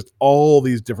has just all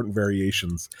these different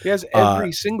variations. He has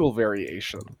every single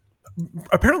variation.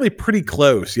 Apparently pretty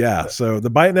close, yeah. So the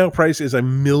buy it now price is $1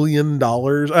 million,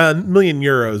 million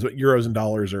euros, but euros and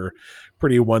dollars are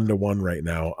pretty 1-to-1 right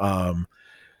now.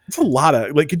 It's a lot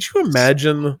of like. Could you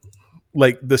imagine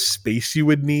like the space you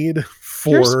would need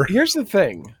for? Here's the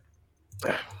thing.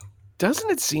 Doesn't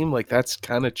it seem like that's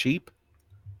kind of cheap?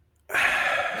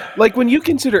 Like when you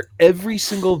consider every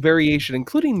single variation,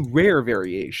 including rare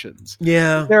variations,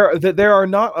 yeah, there are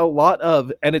not a lot of,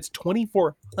 and it's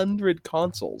 2,400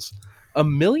 consoles.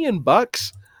 $1 million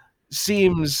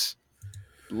seems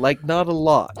like not a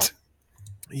lot.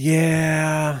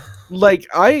 Yeah. Like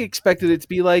I expected it to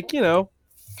be like,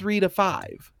 3 to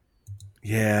 5.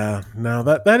 Yeah, no,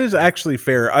 that is actually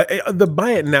fair. The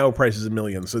buy it now price is $1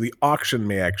 million, so the auction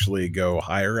may actually go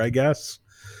higher, I guess.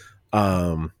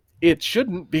 It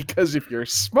shouldn't, because if you're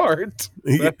smart,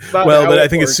 but I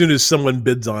think as soon as someone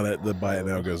bids on it, the buy it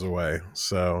now goes away.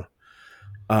 So,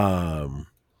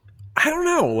 I don't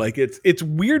know. Like it's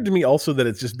weird to me also that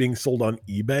it's just being sold on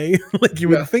eBay. Like you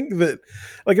would think that,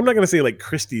 like I'm not going to say like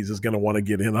Christie's is going to want to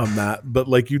get in on that, but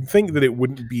like you'd think that it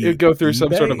wouldn't be. It'd go through eBay.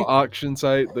 some sort of auction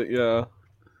site that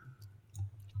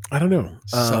I don't know.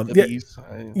 Sotheby's.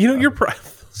 You're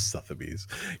Sotheby's.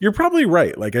 You're probably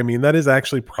right. Like I mean, that is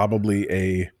actually probably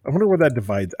a. I wonder where that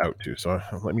divides out to. So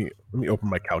let me open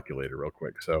my calculator real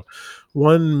quick. So,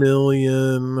 1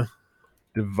 million.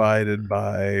 Divided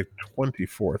by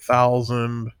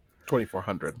 24,000.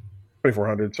 2,400.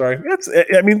 2,400, sorry.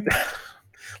 I mean,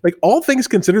 like all things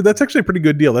considered, that's actually a pretty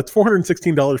good deal. That's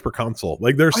 $416 per console.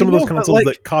 Like there are some of those consoles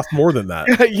that cost more than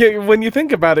that. Yeah, when you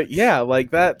think about it, yeah,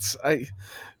 like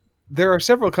there are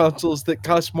several consoles that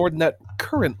cost more than that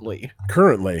currently.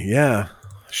 Currently, yeah.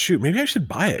 Shoot, maybe I should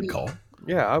buy it, Cole.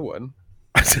 Yeah, I would.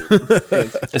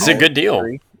 It's a good deal.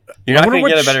 You're not going to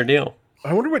get a better deal.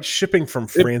 I wonder what shipping from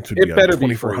France would be on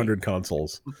 2,400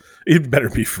 consoles. It better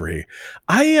be free.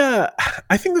 I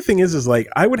think the thing is like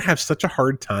I would have such a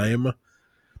hard time.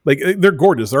 Like they're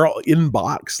gorgeous, they're all in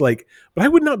box. Like, but I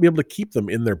would not be able to keep them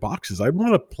in their boxes. I'd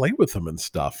want to play with them and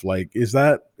stuff. Like, is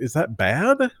that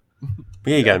bad?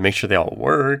 Yeah, you got to make sure they all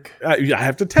work. I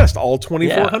have to test all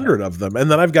 2,400 of them, and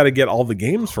then I've got to get all the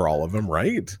games for all of them,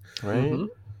 right? Right. Mm-hmm.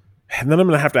 And then I'm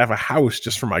going to have a house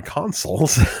just for my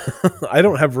consoles. I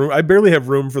don't have room. I barely have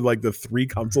room for like the 3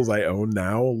 consoles I own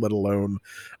now, let alone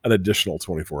an additional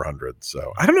 2,400.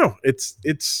 So I don't know.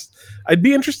 I'd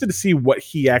be interested to see what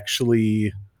he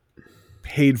actually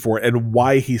paid for it and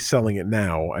why he's selling it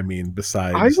now. I mean,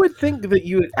 besides, I would think that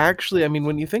you would actually, I mean,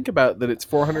 when you think about that, it's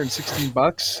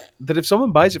 $416, that if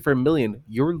someone buys it for $1 million,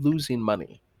 you're losing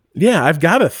money. Yeah, I've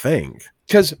got to think.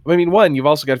 Because, I mean, one, you've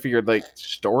also got to figure like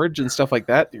storage and stuff like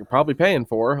that you're probably paying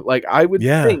for. Like, I would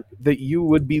think that you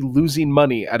would be losing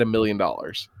money at $1 million.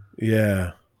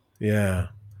 Yeah.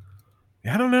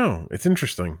 I don't know. It's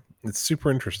interesting. It's super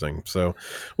interesting. So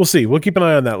we'll see. We'll keep an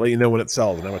eye on that. Let you know when it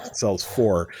sells and how much it sells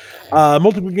for.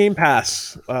 Multiple Game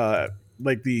Pass,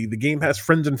 like the Game Pass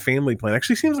Friends and Family plan,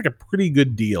 actually seems like a pretty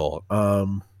good deal.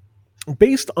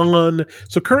 Based on,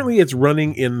 so currently it's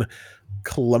running in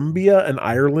Colombia and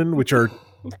Ireland, which are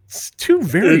 2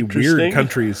 very weird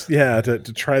countries,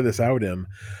 to try this out in.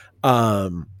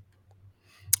 But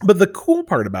the cool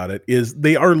part about it is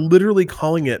they are literally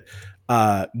calling it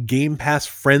Game Pass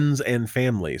Friends and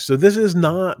Family. So this is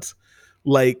not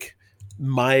like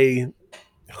my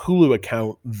Hulu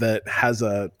account that has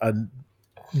a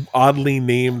oddly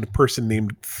named person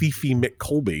named Fifi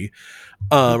McColby.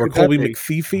 Or Colby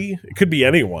McFeefy. It could be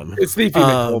anyone. It's Fifi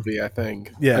McColby, I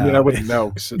think. Yeah, I mean, I wouldn't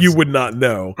know. You would not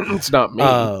know. It's not me.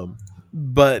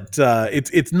 But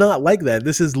it's not like that.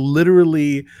 This is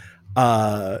literally,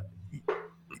 it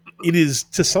is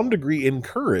to some degree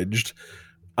encouraged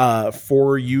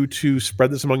for you to spread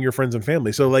this among your friends and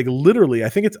family. So, like, literally, I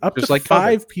think it's up to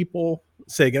 5 people.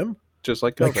 Say again. Just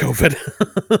like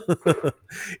COVID.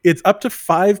 It's up to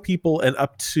 5 people and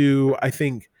up to, I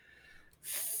think,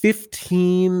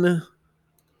 15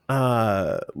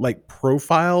 like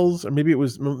profiles, or maybe it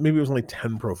was only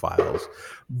 10 profiles,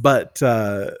 but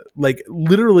like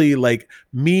literally like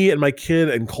me and my kid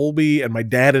and Colby and my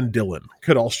dad and Dylan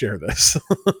could all share this.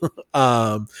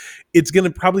 It's gonna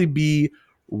probably be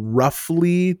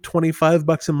roughly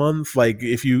 $25 a month. Like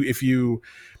if you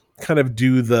kind of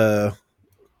do the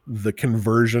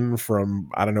conversion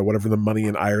from, I don't know, whatever the money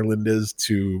in Ireland is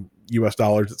to US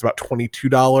dollars, it's about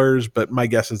 $22, but my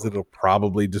guess is that it'll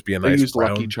probably just be a nice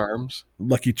Lucky Charms.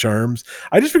 Lucky Charms.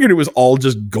 I just figured it was all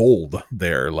just gold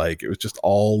there. Like it was just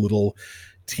all little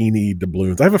teeny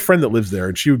doubloons. I have a friend that lives there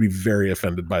and she would be very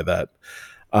offended by that.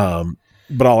 But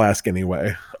I'll ask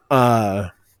anyway.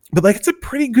 But like, it's a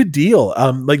pretty good deal.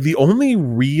 Like the only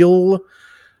real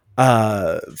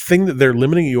thing that they're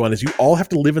limiting you on is you all have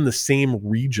to live in the same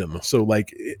region. So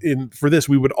like for this,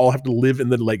 we would all have to live in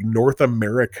the like North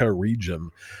America region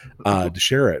to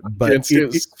share it. But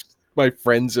my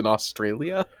friends in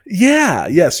Australia.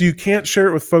 Yeah. So you can't share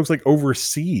it with folks like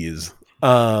overseas.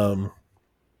 But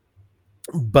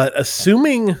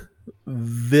assuming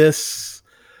this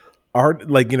art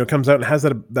comes out and has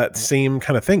that same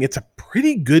kind of thing, it's a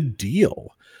pretty good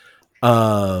deal.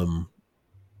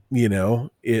 you know,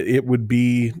 it would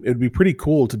be pretty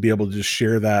cool to be able to just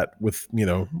share that with, you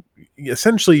know,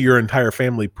 essentially your entire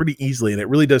family pretty easily. And it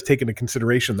really does take into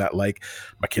consideration that, like,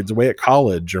 my kid's away at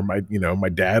college, or my, you know, my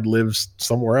dad lives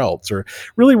somewhere else, or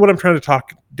really what I'm trying to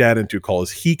talk dad into, Cole,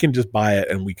 is he can just buy it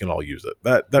and we can all use it.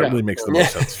 That really makes the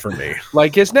most sense for me.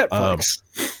 Like his Netflix.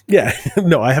 Yeah.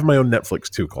 No, I have my own Netflix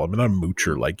too, Cole. I'm not a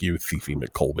moocher like you, Thiefy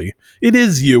McColby. It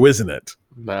is you, isn't it?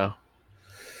 No.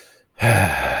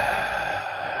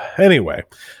 Anyway,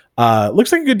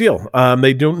 looks like a good deal.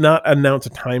 They do not announce a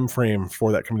time frame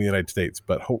for that coming to the United States,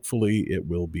 but hopefully it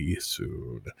will be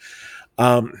soon.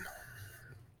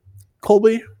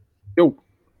 Colby, yo,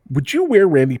 would you wear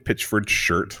Randy Pitchford's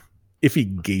shirt if he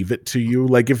gave it to you?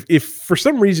 Like, if for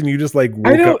some reason you just like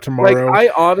woke up tomorrow? Like, I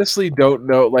honestly don't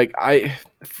know. Like,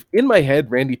 in my head,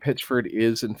 Randy Pitchford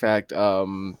is in fact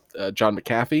John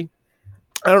McAfee.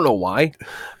 I don't know why.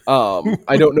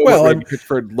 I don't know what Randy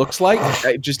Pitchford looks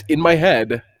like. Just in my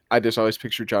head, I just always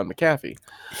picture John McAfee.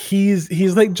 He's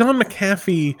like John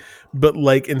McAfee, but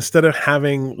like instead of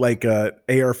having like a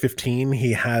AR-15,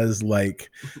 he has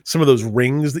like some of those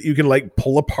rings that you can like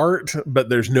pull apart, but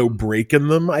there's no break in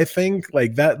them. I think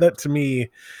like that to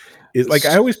me is like,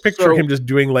 I always picture him just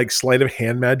doing like sleight of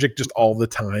hand magic just all the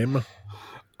time.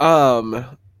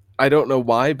 I don't know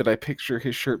why, but I picture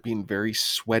his shirt being very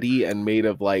sweaty and made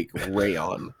of like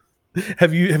rayon.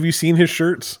 Have you seen his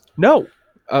shirts? No.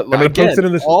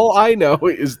 Again, all I know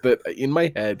is that in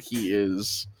my head he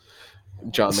is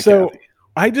John McAfee. So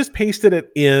I just pasted it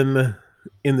in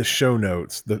the show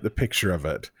notes, the picture of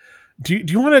it. Do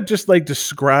you want to just like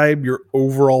describe your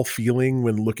overall feeling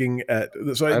when looking at?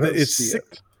 So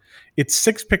it's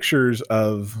 6 pictures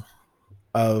of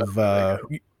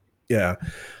yeah.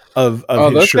 Of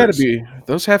those shirts.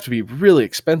 Those have to be really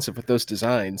expensive with those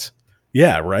designs.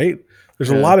 Yeah, right. There's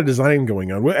a lot of design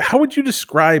going on. How would you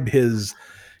describe his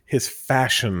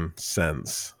fashion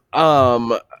sense?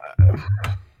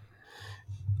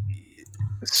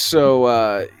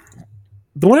 So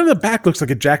the one in the back looks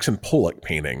like a Jackson Pollock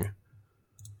painting.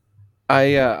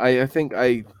 I think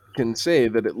I can say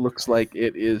that it looks like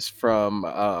it is from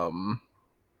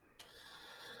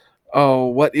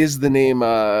what is the name?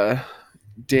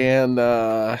 Dan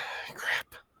crap.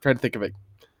 I'm trying to think of it.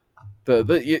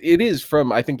 It is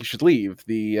from I Think You Should Leave.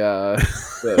 Yeah.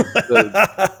 Dan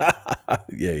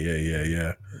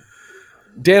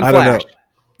Flash.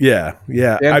 Yeah.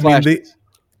 Dan I Flash. mean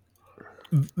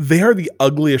they are the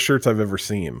ugliest shirts I've ever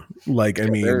seen. Like, I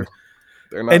mean,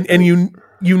 they're not and you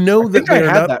know that I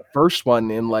had that first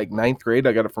one in like 9th grade.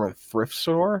 I got it from a thrift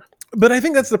store. But I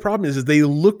think that's the problem is they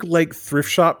look like thrift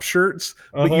shop shirts,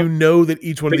 but you know that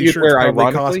each one of these shirts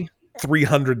probably cost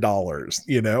 $300,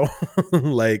 you know?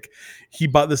 Like, he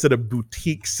bought this at a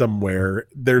boutique somewhere.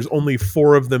 There's only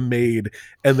 4 of them made,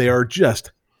 and they are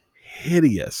just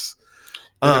hideous.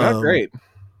 They're not great.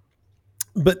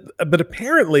 But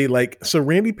apparently, like, so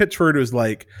Randy Pitchford was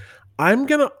like, I'm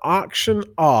going to auction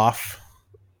off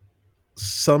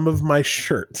some of my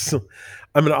shirts.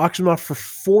 I'm going to auction them off for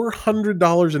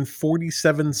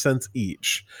 $400.47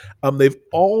 each. They've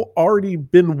all already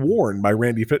been worn by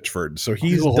Randy Pitchford, so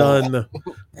he's done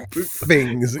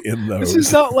things in those. This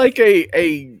is not like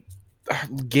a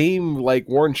game like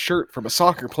worn shirt from a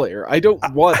soccer player. I don't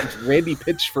want Randy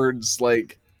Pitchford's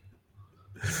like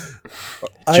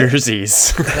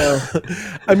jerseys.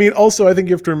 I mean, also, I think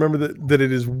you have to remember that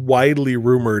it is widely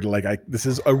rumored. Like, this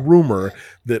is a rumor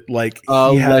that like he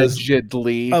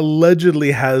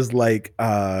allegedly has like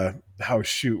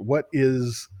what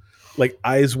is like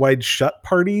Eyes Wide Shut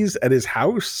parties at his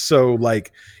house. So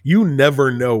like, you never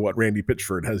know what Randy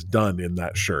Pitchford has done in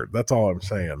that shirt. That's all I'm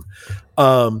saying.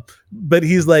 But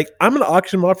he's like, I'm going to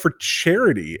auction them off for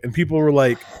charity, and people were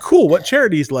like, "Cool, what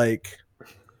charity's like?"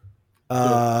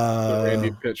 The Randy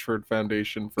Pitchford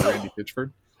Foundation for Randy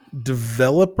Pitchford.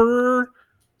 Developer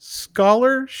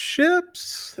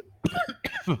scholarships.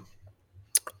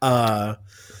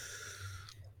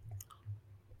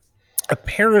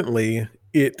 Apparently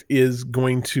it is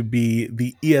going to be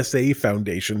the ESA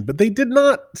Foundation, but they did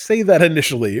not say that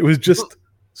initially. It was just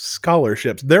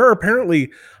scholarships. There are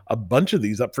apparently a bunch of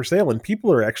these up for sale, and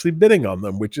people are actually bidding on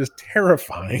them, which is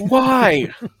terrifying.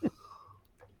 Why?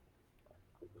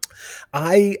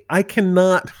 I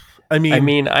cannot. I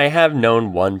mean, I have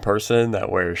known one person that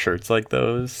wears shirts like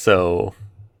those, so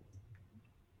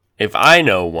if I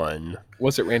know one,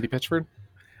 was it Randy Pitchford?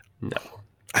 No.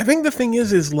 I think the thing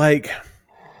is like,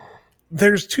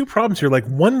 there's 2 problems here. Like,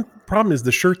 one problem is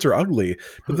the shirts are ugly,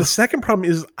 but the second problem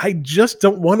is I just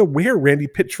don't want to wear Randy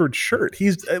Pitchford's shirt.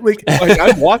 He's like,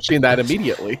 I'm watching that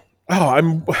immediately. Oh,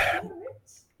 I'm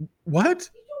what?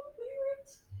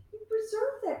 You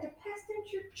preserve that to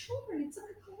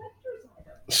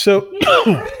So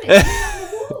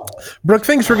Brooke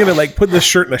thinks we're gonna like put this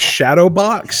shirt in a shadow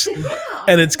box,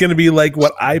 and it's gonna be like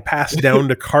what I passed down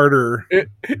to Carter.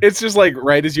 It's just like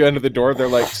right as you enter the door, they're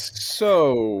like,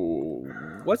 "So,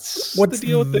 what's the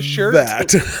deal with the shirt?"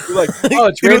 That? You're like, "Oh,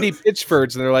 it's Randy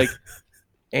Pitchford's," and they're like,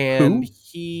 "And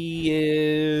he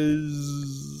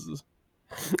is."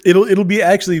 It'll be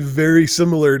actually very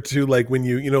similar to like when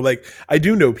you know like I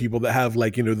do know people that have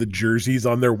like the jerseys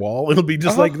on their wall. It'll be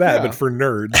just like that, but for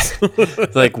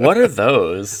nerds. Like, what are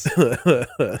those? Well,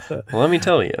 let me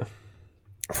tell you.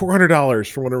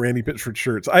 $400 for one of Randy Pitchford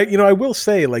shirts. I will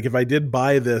say, like, if I did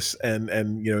buy this and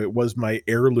it was my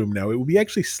heirloom now, it would be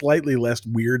actually slightly less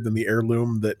weird than the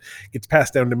heirloom that gets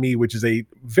passed down to me, which is a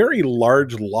very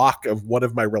large lock of one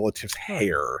of my relatives'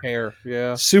 hair.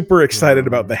 Yeah. Super excited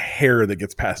about the hair that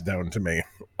gets passed down to me.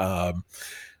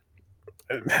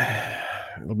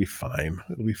 It'll be fine.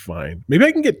 Maybe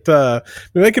I can get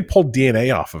maybe I could pull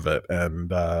DNA off of it and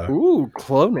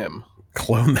clone him.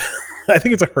 I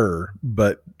think it's a her,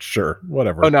 but sure,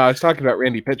 whatever. Oh no, I was talking about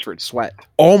Randy Pitchford's sweat.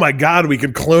 Oh my God, we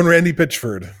could clone Randy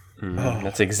Pitchford.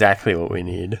 That's exactly what we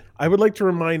need. I would like to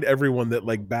remind everyone that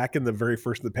like back in the very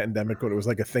first of the pandemic, when it was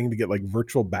like a thing to get like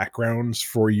virtual backgrounds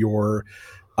for your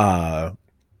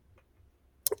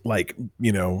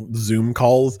Zoom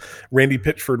calls, Randy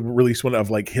Pitchford released one of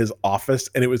like his office,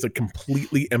 and it was a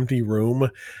completely empty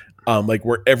room. Like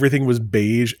where everything was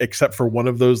beige except for one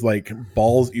of those like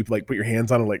balls you like put your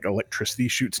hands on and like electricity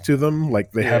shoots to them.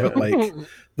 Like they have it like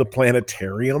the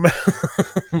planetarium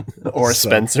or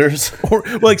Spencer's.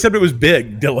 Except it was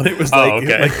big, Dylan. It was like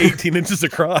 18 inches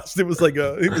across. It was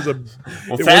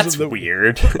that's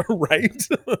weird. Right?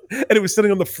 And it was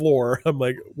sitting on the floor. I'm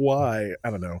like, why?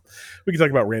 I don't know. We can talk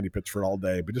about Randy Pitchford all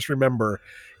day, but just remember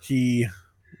he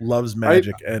loves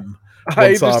magic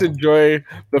I just enjoy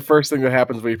the first thing that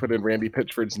happens when you put in Randy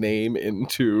Pitchford's name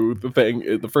into the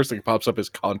thing. The first thing that pops up is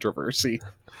controversy.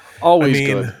 Always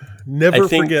good. Never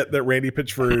forget that Randy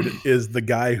Pitchford is the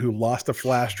guy who lost a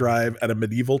flash drive at a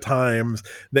medieval times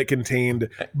that contained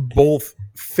both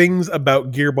things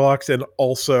about Gearbox and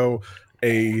also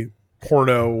a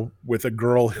porno with a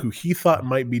girl who he thought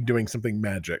might be doing something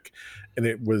magic. And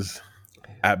it was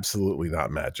absolutely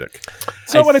not magic.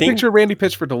 So what I picture Randy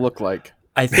Pitchford to look like.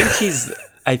 I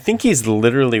think he's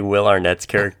literally Will Arnett's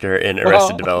character in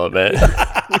Arrested Development.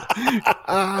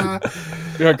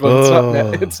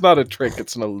 It's not a trick,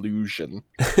 it's an illusion.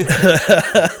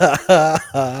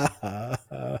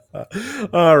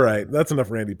 All right, that's enough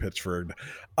Randy Pitchford.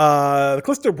 The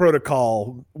Callisto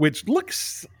Protocol, which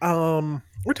looks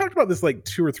we talked about this like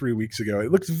 2 or 3 weeks ago.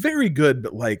 It looks very good,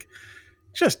 but like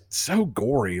just so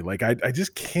gory. Like I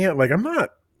just can't, like I'm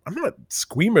not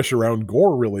squeamish around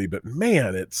gore really, but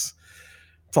man, it's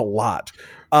a lot.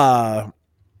 So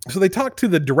they talked to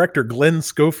the director Glenn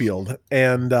Schofield,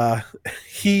 and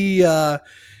he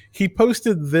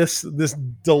posted this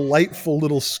delightful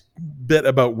little bit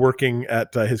about working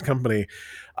at his company.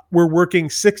 We're working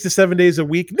 6 to 7 days a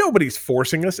week. Nobody's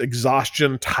forcing us.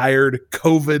 Exhaustion, tired,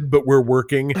 COVID, but we're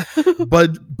working.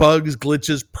 Bugs,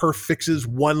 glitches, perf fixes,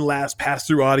 one last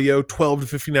pass-through audio, 12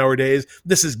 to 15-hour days.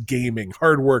 This is gaming,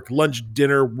 hard work, lunch,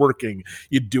 dinner, working.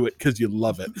 You do it because you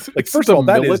love it. Like, first of all,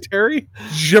 that military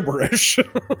is gibberish.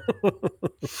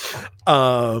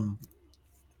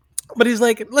 But he's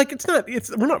like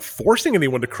we're not forcing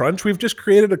anyone to crunch. We've just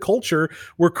created a culture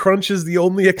where crunch is the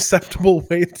only acceptable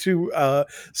way to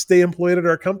stay employed at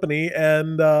our company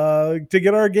and to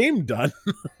get our game done.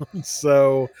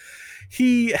 So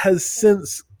he has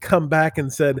since come back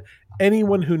and said,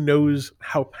 anyone who knows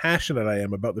how passionate I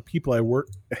am about the people I work...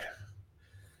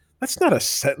 That's not a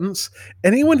sentence.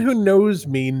 Anyone who knows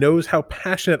me knows how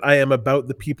passionate I am about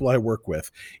the people I work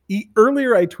with.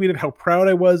 Earlier, I tweeted how proud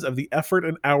I was of the effort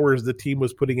and hours the team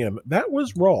was putting in. That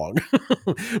was wrong.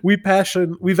 We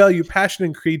value passion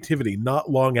and creativity, not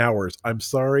long hours. I'm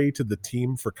sorry to the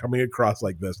team for coming across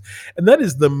like this. And that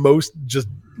is the most just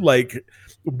like,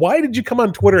 why did you come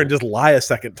on Twitter and just lie a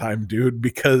second time, dude?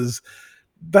 Because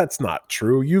that's not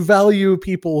true. You value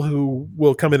people who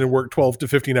will come in and work 12 to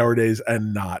 15-hour days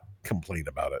and not complain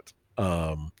about it.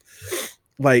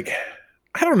 Like,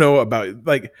 I don't know about,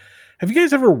 like, have you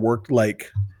guys ever worked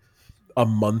like a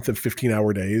month of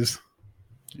 15-hour days?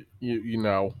 You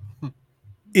know,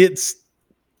 it's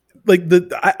like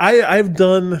I've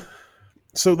done,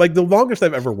 so like the longest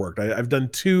I've ever worked, I've done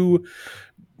 2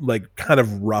 like kind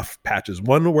of rough patches.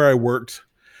 One where I worked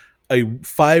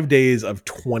 5 days of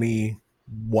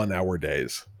 21-hour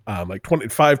days, like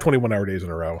 21-hour days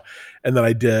in a row. And then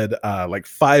I did like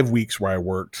 5 weeks where I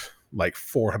worked like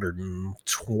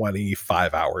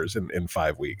 425 hours in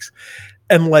 5 weeks.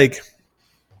 And like,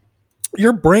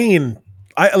 your brain,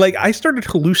 I started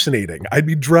hallucinating. I'd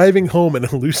be driving home and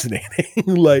hallucinating.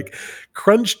 Like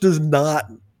crunch does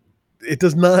not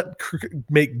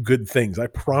make good things. I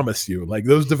promise you. Like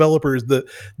those developers,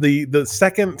 the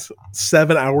second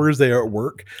 7 hours they are at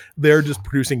work, they're just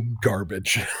producing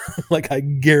garbage. Like I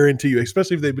guarantee you,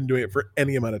 especially if they've been doing it for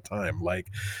any amount of time. Like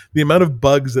the amount of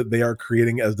bugs that they are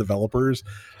creating as developers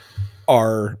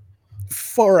are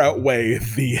far outweigh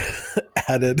the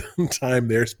added time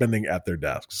they're spending at their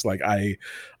desks. Like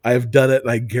I've done it,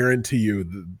 and I guarantee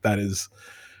you that is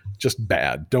just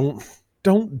bad. Don't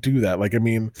do that. Like I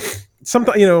mean,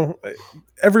 sometimes, you know,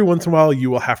 every once in a while you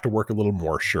will have to work a little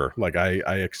more. Sure, like I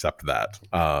accept that.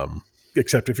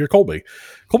 Except if you're Colby.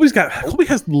 Colby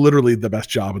has literally the best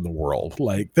job in the world.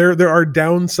 Like there are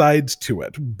downsides to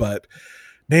it, but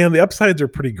man, the upsides are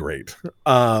pretty great.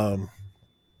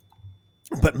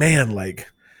 But man, like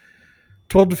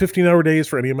 12 to 15 hour days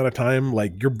for any amount of time,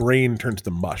 like your brain turns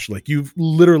to mush. Like you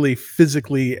literally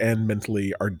physically and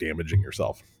mentally are damaging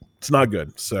yourself. It's not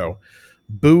good. So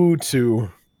boo to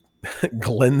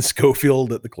Glenn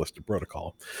Schofield at the Callisto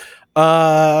Protocol.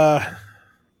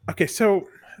 Okay, so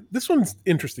this one's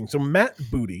interesting. So Matt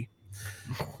Booty,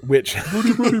 which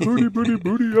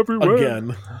booty everywhere.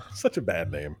 Again, such a bad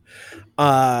name.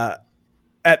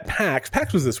 At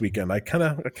PAX was this weekend. I kind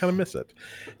of miss it.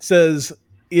 Says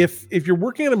if you're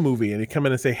working on a movie and you come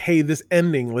in and say, hey, this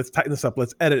ending, let's tighten this up,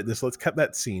 let's edit this, let's cut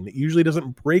that scene. It usually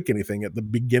doesn't break anything at the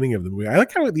beginning of the movie. I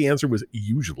like how the answer was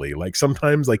usually. Like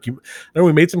sometimes, like I know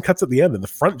we made some cuts at the end and the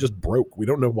front just broke. We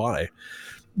don't know why.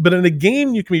 But in a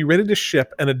game, you can be ready to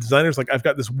ship, and a designer's like, I've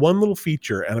got this one little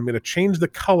feature, and I'm going to change the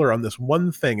color on this one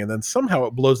thing, and then somehow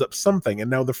it blows up something, and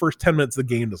now the first 10 minutes of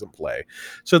the game doesn't play.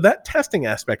 So that testing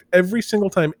aspect, every single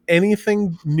time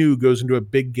anything new goes into a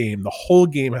big game, the whole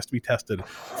game has to be tested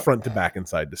front to back and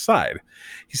side to side.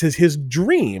 He says his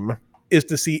dream is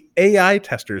to see AI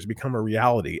testers become a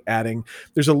reality, adding,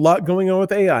 there's a lot going on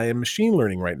with AI and machine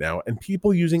learning right now, and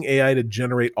people using AI to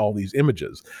generate all these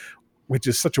images, which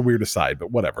is such a weird aside,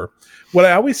 but whatever. What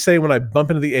I always say when I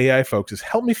bump into the AI folks is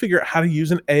help me figure out how to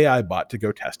use an AI bot to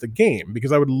go test a game,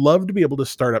 because I would love to be able to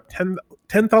start up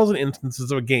 10,000 instances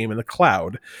of a game in the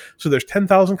cloud. So there's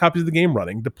 10,000 copies of the game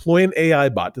running, deploy an AI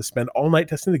bot to spend all night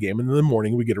testing the game, and in the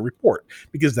morning we get a report,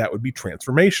 because that would be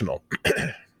transformational.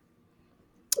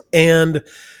 And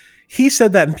he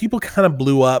said that, and people kind of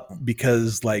blew up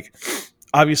because, like,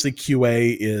 obviously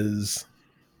QA is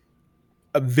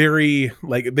a very,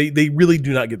 like, they really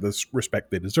do not get the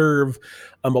respect they deserve.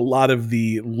 A lot of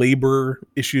the labor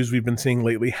issues we've been seeing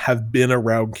lately have been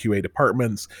around QA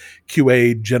departments.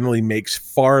 QA generally makes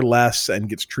far less and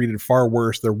gets treated far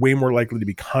worse. They're way more likely to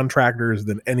be contractors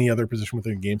than any other position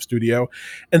within a game studio.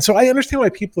 And so I understand why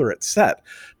people are upset.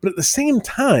 But at the same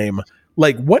time,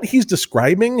 like, what he's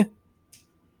describing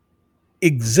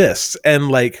exists, and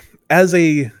like, as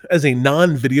a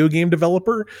non-video game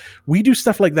developer, we do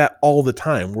stuff like that all the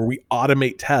time, where we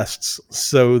automate tests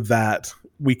so that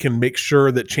we can make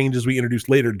sure that changes we introduce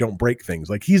later don't break things.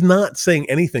 Like, he's not saying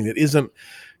anything that isn't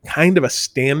kind of a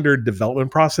standard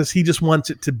development process. He just wants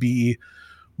it to be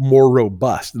more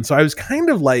robust. And so I was kind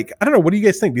of like, I don't know, what do you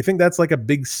guys think? Do you think that's like a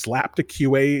big slap to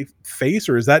QA face,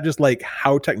 or is that just like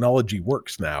how technology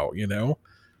works now, you know?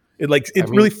 It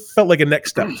really felt like a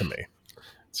next step to me.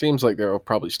 Seems like there will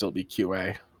probably still be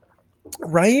QA,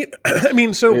 right? I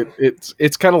mean, so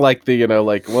it's kind of like the, you know,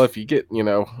 like, well, if you get, you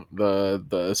know,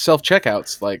 the self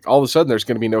checkouts, like all of a sudden there's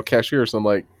going to be no cashiers. I'm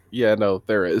like, yeah, no,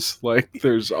 there is. Like,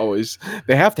 there's always,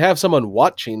 they have to have someone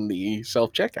watching the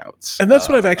self checkouts, and that's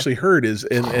what I've actually heard is,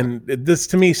 and this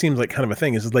to me seems like kind of a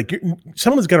thing is like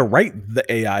someone's got to write the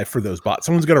AI for those bots.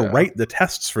 Someone's got to write the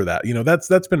tests for that. You know,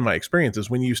 that's been my experience is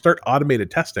when you start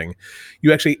automated testing,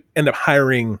 you actually end up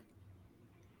hiring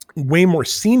way more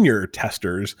senior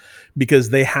testers because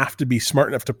they have to be smart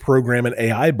enough to program an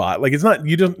AI bot. Like, it's not,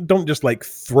 you don't just like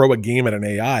throw a game at an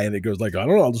AI and it goes like, I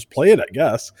don't know, I'll just play it, I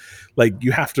guess. Like,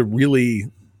 you have to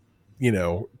really, you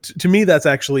know, to me, that's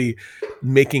actually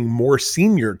making more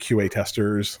senior QA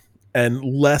testers and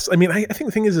less. I mean, I think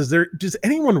the thing is does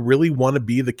anyone really want to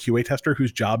be the QA tester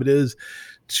whose job it is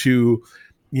to,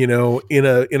 you know, in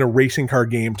a racing car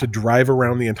game, to drive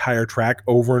around the entire track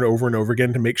over and over and over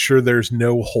again to make sure there's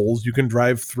no holes you can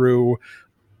drive through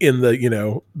in the, you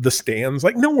know, the stands?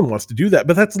 Like, no one wants to do that,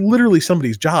 but that's literally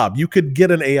somebody's job. You could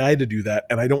get an AI to do that,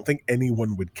 and I don't think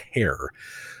anyone would care.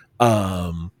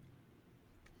 There's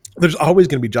always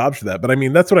going to be jobs for that, but I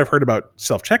mean, that's what I've heard about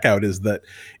self-checkout is that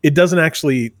it doesn't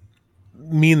actually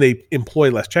mean they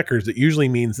employ less checkers. It usually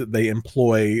means that they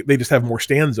just have more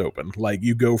stands open. Like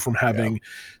you go from having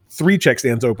 3 check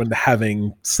stands open to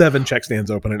having 7 check stands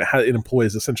open, and it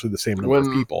employs essentially the same number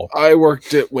of people. I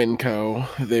worked at Winco,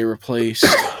 they replaced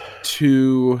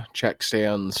 2 check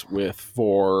stands with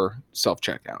 4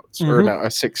 self-checkouts, or no,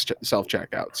 6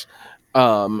 self-checkouts.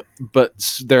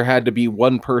 But there had to be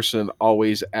one person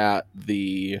always at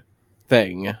the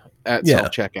thing at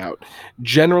self-checkout.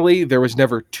 Generally, there was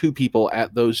never 2 people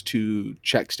at those 2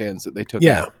 check stands that they took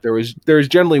out. There was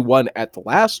generally one at the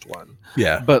last one.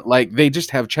 Yeah. But like they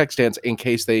just have check stands in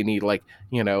case they need like,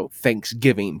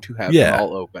 Thanksgiving to have them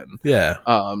all open. Yeah.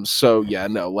 So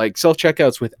like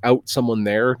self-checkouts without someone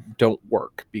there don't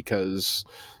work because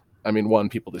I mean, 1,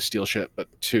 people just steal shit, but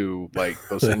 2, like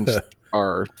those things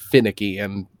are finicky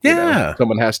and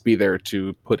someone has to be there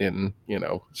to put in,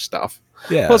 stuff.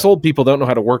 Yeah. Plus, old people don't know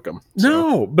how to work them. So.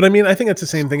 No, but I mean, I think it's the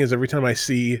same thing as every time I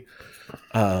see,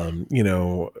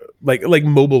 like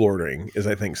mobile ordering is,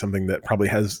 I think, something that probably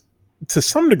has, to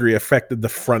some degree, affected the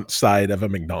front side of a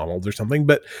McDonald's or something.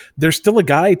 But there's still a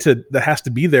guy that has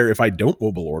to be there if I don't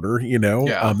mobile order.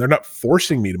 They're not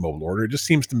forcing me to mobile order. It just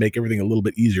seems to make everything a little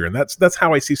bit easier, and that's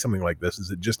how I see something like this. Is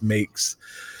it just makes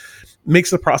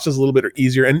the process a little bit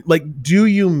easier? And like, do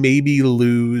you maybe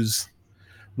lose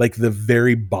like the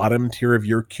very bottom tier of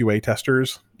your QA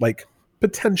testers? Like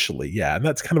potentially, yeah. And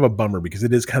that's kind of a bummer because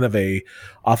it is kind of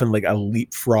often like a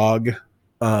leapfrog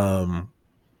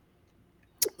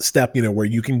step, where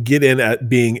you can get in at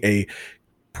being a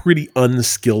pretty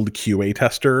unskilled QA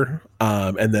tester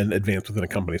and then advance within a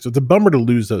company. So it's a bummer to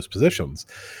lose those positions.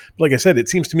 But like I said, it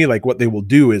seems to me like what they will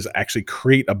do is actually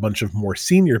create a bunch of more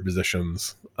senior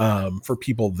positions for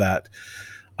people that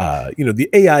the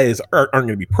AI aren't going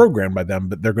to be programmed by them,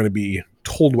 but they're going to be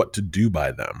told what to do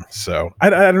by them. So I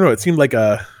don't know. It seemed like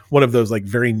one of those like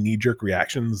very knee-jerk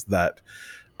reactions that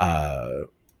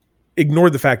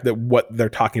ignored the fact that what they're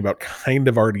talking about kind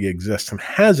of already exists and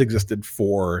has existed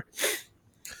for,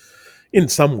 in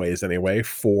some ways anyway,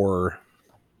 for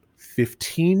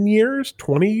 15 years,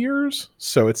 20 years.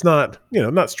 So it's not,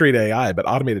 not straight AI, but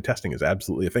automated testing is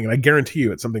absolutely a thing. And I guarantee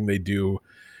you it's something they do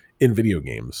in video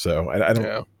games. So I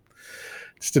don't,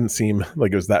 just didn't seem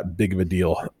like it was that big of a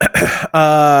deal.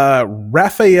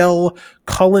 Rafael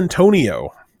Colantonio,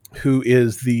 who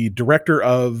is the director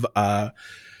of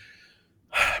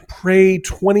Prey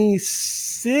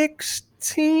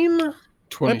 2016?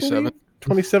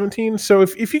 2017. So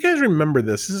if you guys remember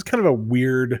this is kind of a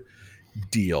weird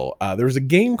deal. There was a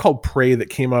game called Prey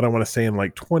that came out, I want to say in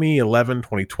like 2011,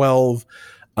 2012.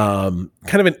 Kind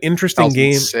of an interesting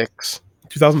 2006. Game.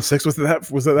 2006 was it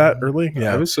that early?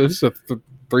 Yeah, it was a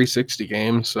 360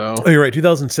 game. So you're right,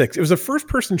 2006. It was a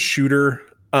first-person shooter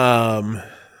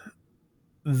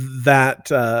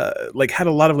that like had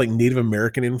a lot of like Native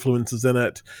American influences in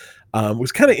it. It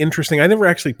was kind of interesting. I never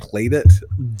actually played it,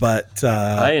 but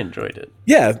I enjoyed it.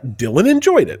 Yeah, Dylan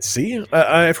enjoyed it. See,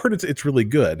 I've heard it's really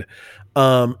good.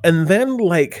 And then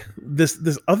like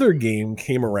this other game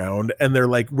came around, and they're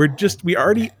like, we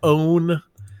already own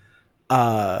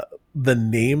the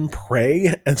name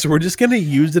Prey, and so we're just going to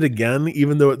use it again,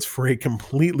 even though it's for a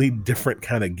completely different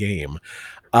kind of game.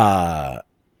 And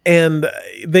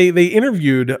they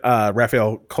interviewed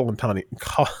Rafael Colantonio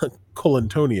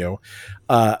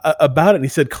about it, and he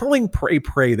said, calling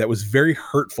Prey, that was very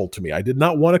hurtful to me. I did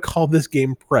not want to call this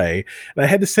game Prey, and I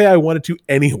had to say I wanted to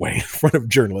anyway in front of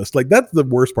journalists. Like, that's the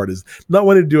worst part, is not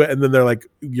wanting to do it, and then they're like,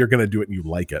 you're going to do it and you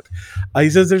like it.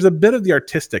 He says there's a bit of the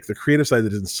artistic, the creative side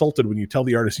that is insulted when you tell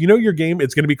the artist, your game,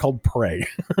 it's going to be called Prey.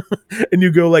 And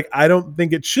you go like, I don't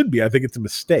think it should be. I think it's a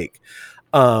mistake.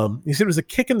 He said it was a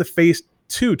kick in the face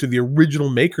to the original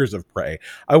makers of Prey.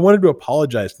 I wanted to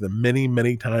apologize to them many,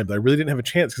 many times. I really didn't have a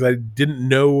chance because I didn't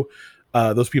know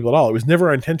those people at all. It was never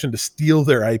our intention to steal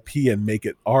their IP and make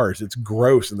it ours. It's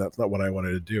gross, and that's not what I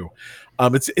wanted to do.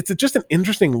 It's just an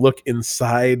interesting look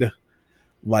inside,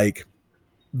 like,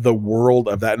 the world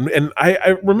of that. And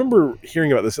I remember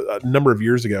hearing about this a number of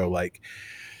years ago. Like,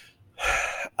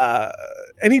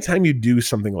 anytime you do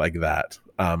something like that,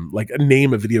 like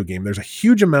name a video game, there's a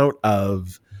huge amount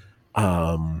of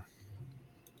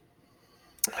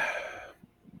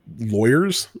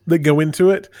lawyers that go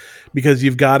into it, because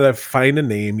you've got to find a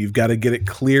name, you've got to get it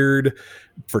cleared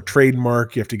for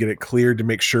trademark, you have to get it cleared to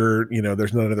make sure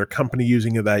there's not another company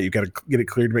using that, you've got to get it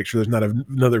cleared to make sure there's not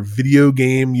another video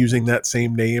game using that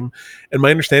same name. And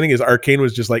my understanding is Arcane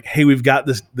was just like, hey, we've got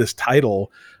this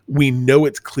title, we know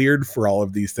it's cleared for all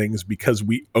of these things because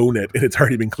we own it and it's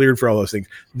already been cleared for all those things.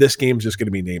 This game's just going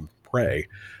to be named Prey.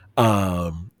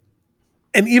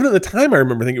 And even at the time, I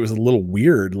remember thinking it was a little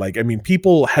weird. Like, I mean,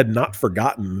 people had not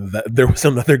forgotten that there was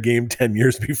another game 10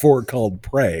 years before called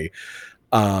Prey.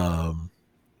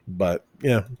 But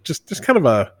yeah, just kind of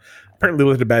apparently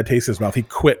left a bad taste in his mouth. He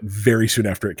quit very soon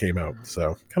after it came out.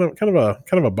 So kind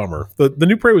of a bummer. The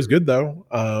new Prey was good though.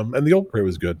 And the old Prey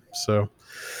was good. So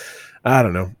I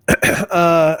don't know.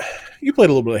 You played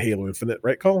a little bit of Halo Infinite,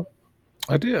 right, Cole?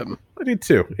 I did. I did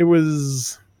too. It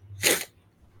was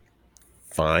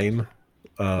fine.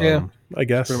 Yeah, I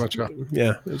guess. pretty much.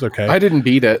 Yeah, it was okay. I didn't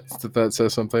beat it. If that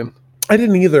says something. I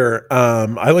didn't either.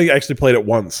 I actually played it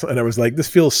once, and I was like, "This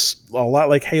feels a lot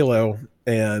like Halo,"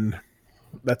 and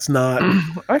that's not.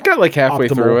 I got like halfway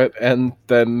optimal. through it, and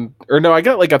then, or no, I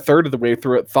got like a third of the way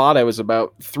through it. Thought I was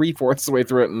about 3/4 the way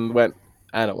through it, and went,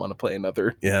 I don't want to play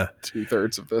another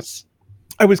 2/3 of this.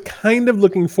 I was kind of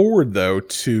looking forward though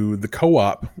to the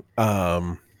co-op,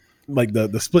 like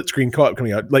the split screen co-op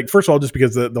coming out. Like, first of all, just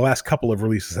because the last couple of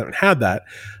releases haven't had that.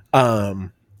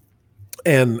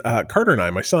 And Carter and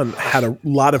I, my son, had a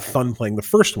lot of fun playing the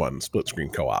first one, split screen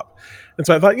co-op. And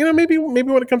so I thought, maybe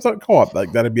when it comes out co-op,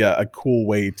 like that'd be a cool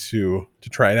way to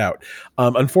try it out.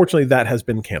 Unfortunately, that has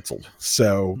been canceled.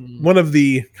 So one of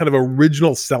the kind of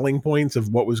original selling points of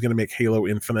what was going to make Halo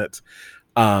Infinite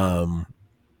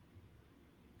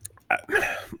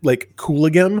like cool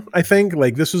again, I think,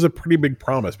 like this was a pretty big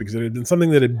promise because it had been something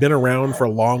that had been around for a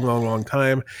long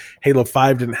time. Halo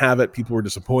 5 didn't have it. People were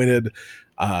disappointed.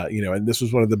 And this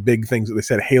was one of the big things that they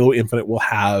said Halo Infinite will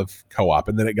have co-op,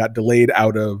 and then it got delayed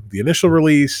out of the initial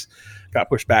release, got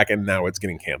pushed back, and now it's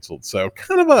getting canceled. So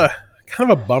kind of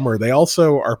a bummer. They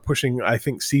also are pushing, I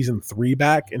think, season 3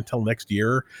 back until next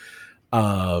year.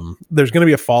 There's going to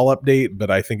be a fall update,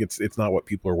 but I think it's not what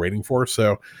people are waiting for.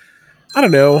 So I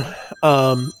don't know.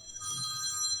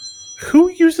 Who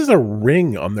uses a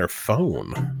ring on their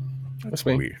phone? That's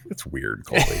me. Weird. It's weird,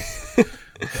 Colby.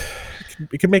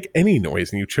 It can make any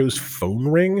noise, and you chose phone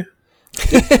ring.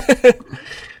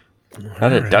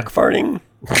 Not a duck farting.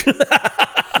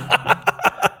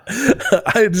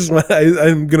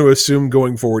 I'm going to assume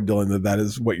going forward, Dylan, that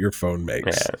is what your phone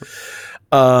makes.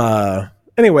 Yeah.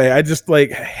 Anyway, I just like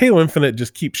Halo Infinite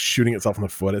just keeps shooting itself in the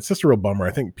foot. It's just a real bummer.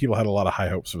 I think people had a lot of high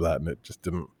hopes for that, and it just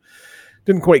didn't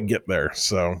quite get there.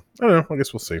 So I don't know. I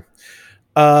guess we'll see.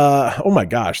 Oh my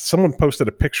gosh! Someone posted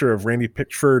a picture of Randy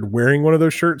Pitchford wearing one of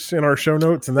those shirts in our show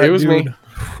notes, and that was dude, me.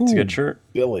 It's a good shirt.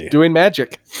 Billy, Doing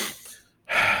magic.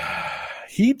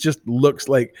 he just looks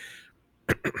like.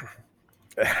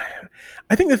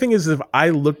 I think the thing is, if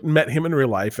I met him in real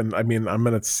life, and I mean, I'm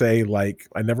going to say like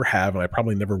I never have, and I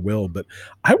probably never will, but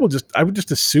I would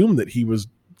just assume that he was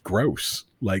gross,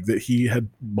 like that he had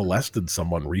molested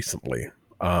someone recently.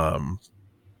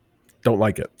 Don't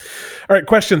like it. All right,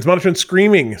 questions. Monitoring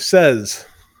Screaming says,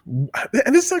 and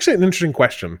this is actually an interesting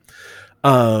question.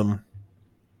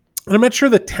 And I'm not sure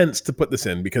the tense to put this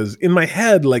in, because in my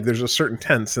head, like there's a certain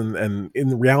tense, and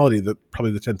in reality, that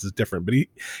probably the tense is different. But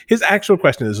his actual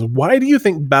question is, why do you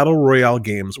think battle royale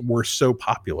games were so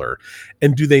popular,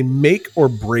 and do they make or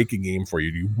break a game for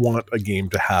you? Do you want a game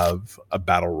to have a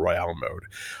battle royale mode?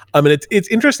 And it's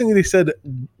interesting that he said,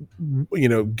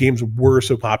 games were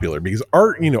so popular, because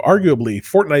arguably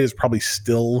Fortnite is probably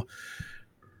still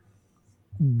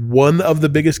one of the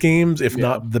biggest games, if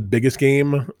not the biggest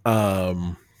game.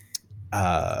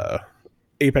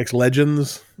 Apex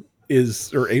Legends is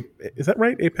that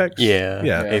right? Apex?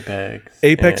 Yeah.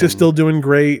 Apex is still doing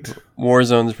great.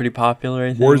 Warzone's pretty popular, I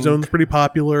think. Warzone's pretty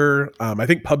popular. I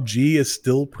think PUBG is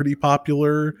still pretty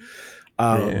popular.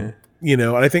 And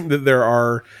I think that there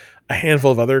are a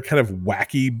handful of other kind of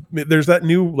wacky. There's that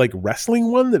new like wrestling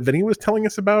one that Vinny was telling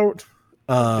us about.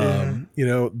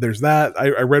 There's that.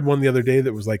 I read one the other day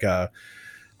that was like a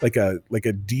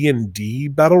D&D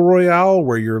battle royale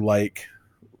where you're like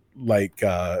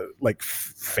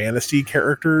fantasy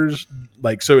characters,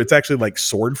 like, so it's actually like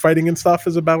sword fighting and stuff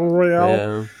as a battle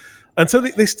royale. And so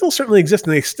they still certainly exist,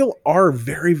 and they still are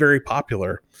very, very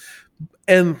popular.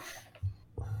 And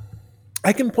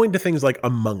I can point to things like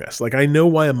Among Us. Like, I know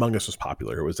why Among Us was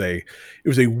popular. It was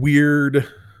a weird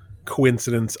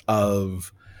coincidence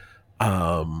of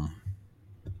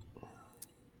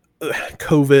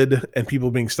COVID and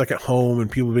people being stuck at home and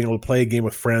people being able to play a game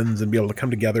with friends and be able to come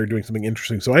together doing something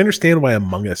interesting. So I understand why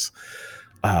Among Us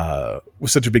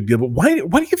was such a big deal. But why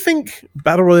do you think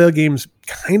battle royale games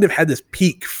kind of had this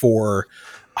peak for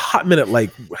a hot minute,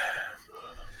 like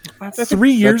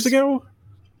 3 years ago?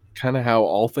 Kind of how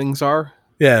all things are.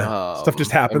 Yeah, stuff just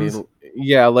happens.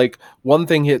 Like one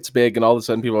thing hits big and all of a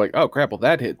sudden people are like, oh crap, well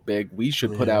that hit big. We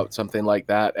should put out something like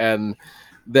that. And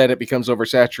then it becomes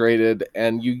oversaturated,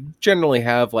 and you generally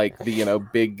have like the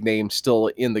big names still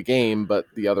in the game, but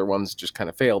the other ones just kind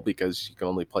of fail because you can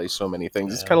only play so many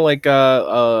things. It's kind of like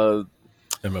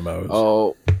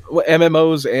MMOs. well,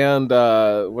 MMOs and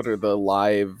what are the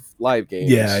live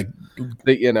games? Yeah,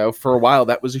 that for a while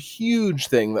that was a huge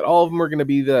thing that all of them were going to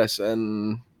be this,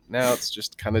 and now it's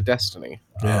just kind of Destiny.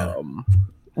 Yeah.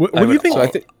 What do you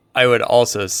think? I would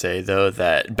also say though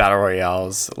that battle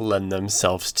royales lend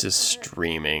themselves to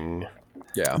streaming.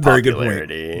 Yeah, very good point.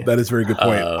 That is a very good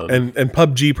point. And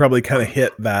PUBG probably kind of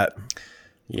hit that.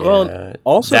 Yeah. Well,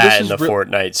 also that this and is the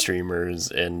Fortnite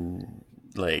streamers, and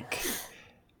like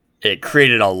it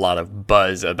created a lot of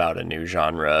buzz about a new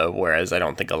genre, whereas I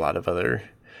don't think a lot of other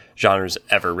genres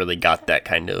ever really got that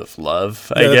kind of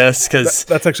love. I guess because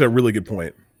that's actually a really good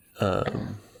point.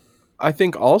 I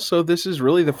think also this is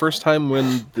really the first time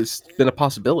when this has been a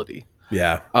possibility.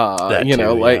 Yeah.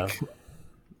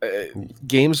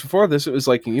 Games before this, it was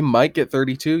like you might get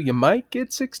 32, you might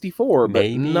get 64, but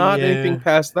not anything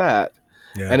past that.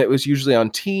 Yeah. And it was usually on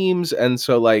teams, and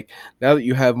so like now that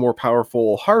you have more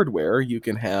powerful hardware, you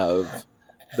can have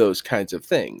those kinds of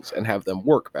things and have them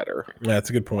work better. Yeah, that's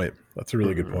a good point. That's a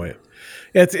really good point.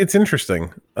 Yeah, it's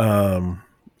interesting.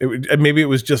 Maybe it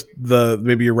was just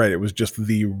maybe you're right. It was just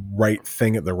the right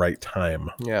thing at the right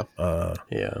time. Yeah.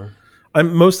 Yeah.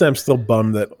 I'm still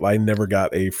bummed that I never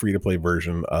got a free to play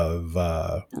version of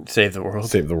Save the World.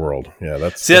 Save the World. Yeah,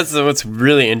 that's what's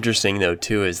really interesting though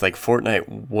too is like Fortnite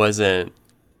wasn't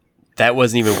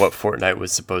even what Fortnite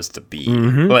was supposed to be.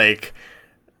 Like,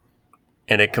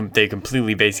 and they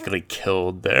completely basically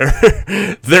killed their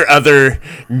their other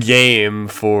game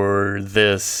for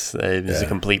this. It was a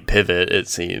complete pivot, it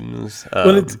seems.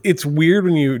 Well, it's weird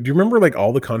do you remember like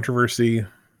all the controversy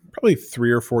probably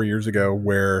 3 or 4 years ago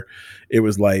where it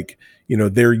was like,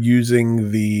 they're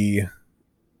using the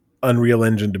Unreal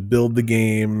Engine to build the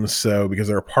game. So because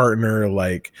they're a partner,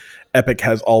 like Epic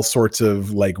has all sorts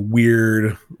of like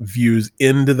weird views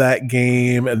into that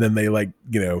game. And then they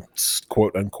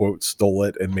quote unquote stole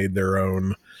it and made their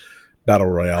own battle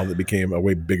royale that became a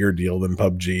way bigger deal than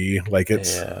PUBG. Like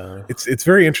it's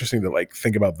very interesting to like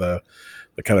think about the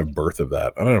kind of birth of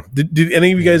that. I don't know. Did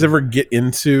any of you guys ever get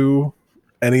into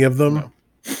any of them? No.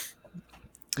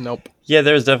 Nope. Yeah,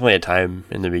 there was definitely a time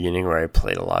in the beginning where I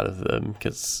played a lot of them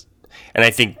and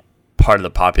I think part of the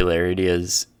popularity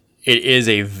is it is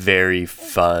a very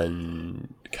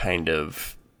fun kind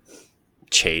of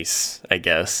chase, I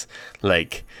guess.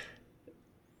 Like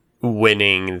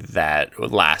winning that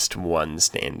last one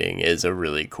standing is a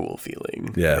really cool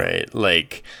feeling. Yeah. Right.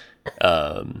 Like,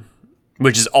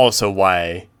 which is also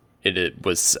why it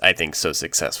was, I think, so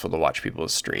successful to watch people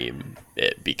stream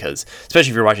it, because especially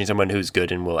if you're watching someone who's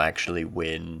good and will actually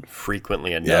win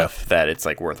frequently enough that it's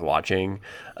like worth watching.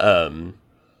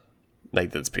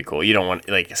 Like that's pretty cool. You don't want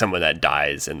like someone that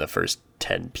dies in the first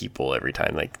 10 people every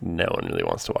time. Like no one really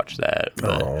wants to watch that.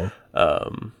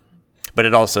 But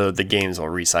it also, the games will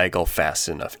recycle fast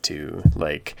enough to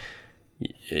like,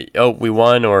 oh, we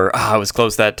won, or I was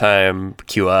close that time.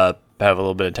 Queue up, have a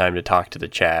little bit of time to talk to the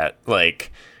chat.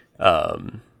 Like, I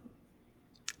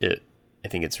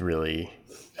think it's really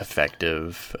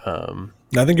effective. I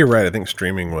think you're right. I think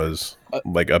streaming was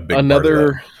like a big part of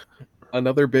that.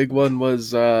 Another big one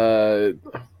was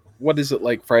what is it,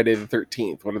 like Friday the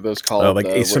 13th? What are those called? Like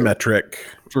asymmetric.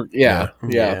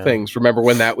 Things. Remember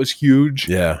when that was huge?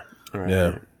 Yeah.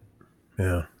 Right.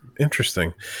 Yeah.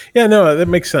 Interesting. Yeah, no, that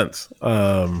makes sense.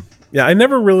 I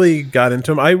never really got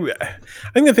into them. I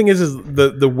think the thing is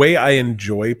the way I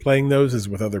enjoy playing those is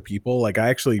with other people. Like I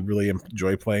actually really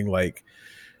enjoy playing like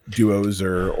duos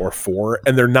or four,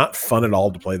 and they're not fun at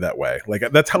all to play that way. Like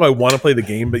that's how I want to play the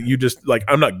game, but you just like,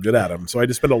 I'm not good at them, so I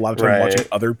just spend a lot of time watching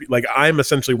other, like I'm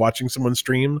essentially watching someone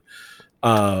stream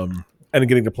and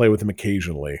getting to play with them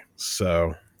occasionally.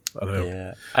 So I don't know.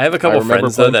 Yeah, I have a couple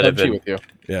friends though that have been with you.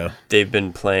 Yeah, they've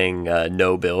been playing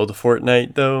no build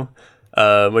Fortnite though,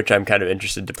 which I'm kind of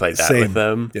interested to play that with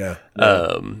them. Yeah.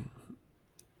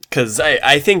 Because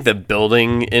I think the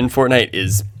building in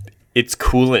Fortnite it's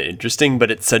cool and interesting, but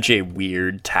it's such a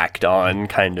weird tacked on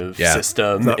kind of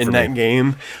system in that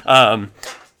game. I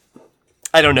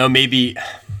don't know, maybe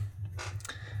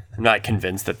I'm not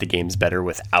convinced that the game's better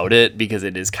without it, because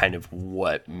it is kind of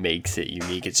what makes it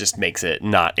unique. It just makes it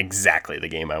not exactly the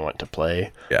game I want to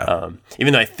play. Yeah.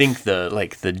 Even though I think the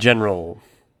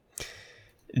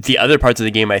other parts of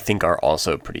the game I think are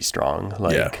also pretty strong.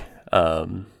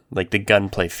 Like the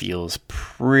gunplay feels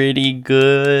pretty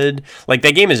good. Like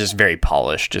that game is just very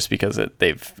polished, just because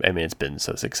it's been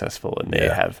so successful, and they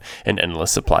have an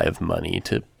endless supply of money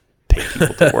to pay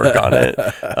people to work on it,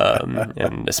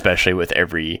 and especially with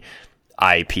every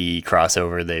IP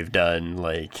crossover they've done.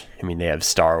 Like, I mean, they have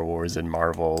Star Wars and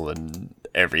Marvel and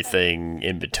everything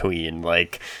in between.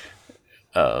 Like,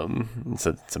 it's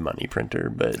a money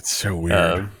printer, but It's so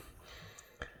weird.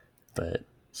 But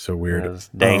so weird. those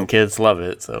dang kids love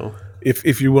it. So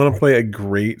If you want to play a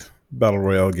great battle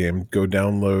royale game, go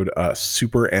download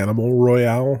Super Animal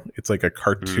Royale. It's like a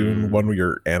cartoon one with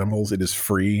your animals. It is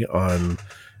free on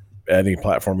any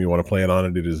platform you want to play it on,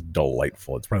 and it is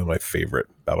delightful. It's probably my favorite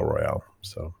battle royale.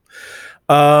 So,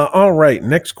 all right,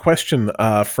 next question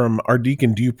from our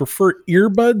Deacon: do you prefer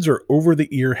earbuds or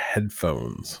over-the-ear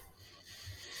headphones?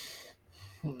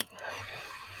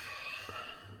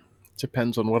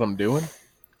 Depends on what I'm doing.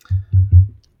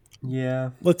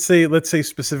 yeah, Let's say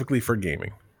specifically for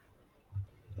gaming.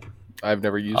 I've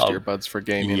never used earbuds for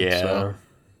gaming. yeah. So.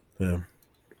 Yeah.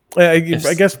 I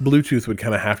guess Bluetooth would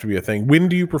kind of have to be a thing. When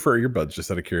do you prefer earbuds, just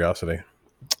out of curiosity?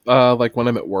 Like when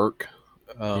I'm at work.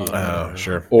 Oh,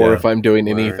 sure. Or Yeah. if I'm doing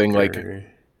anything like Worker.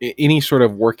 any sort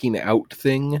of working out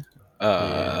thing.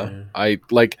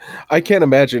 I can't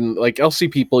imagine, like, I'll see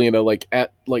people, like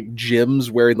at like gyms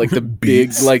wearing like the big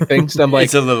Beats. like things, and I'm like,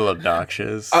 It's a little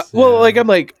obnoxious. like, I'm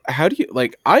like, how do you,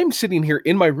 like, I'm sitting here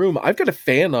in my room, I've got a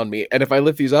fan on me, and if I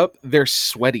lift these up, they're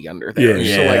sweaty under there.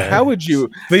 Yeah. So like, how would you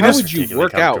Particularly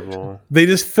work out? comfortable. They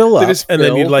just fill They up, just and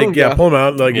then you fill, like yeah. pull them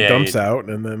out, like it Yeah, dumps you out,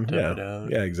 and then dump it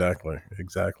out. exactly.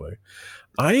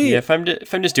 Yeah, if I'm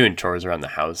just doing chores around the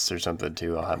house or something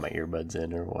too, I'll have my earbuds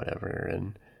in or whatever,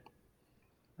 and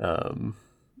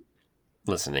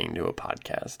listening to a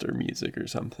podcast or music or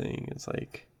something. It's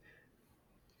like,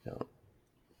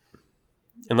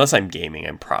 unless I'm gaming,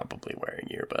 I'm probably wearing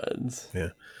earbuds. Yeah.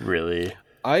 Really.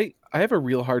 I have a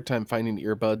real hard time finding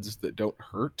earbuds that don't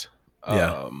hurt.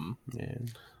 Yeah. Yeah.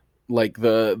 Like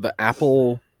the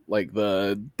Apple, like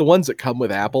the ones that come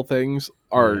with Apple things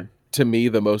are to me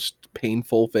the most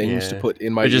painful things to put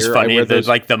in my Which ear. is I funny. wear They're those-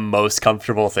 like the most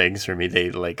comfortable things for me.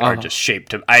 They like are just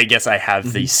shaped to. I guess I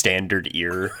have the standard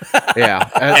ear yeah,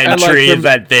 entry like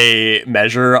that they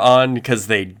measure on because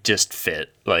they just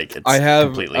fit. Like it's I have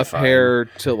completely a fine. pair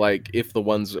to, like, if the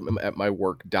ones at my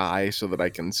work die, so that I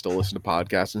can still listen to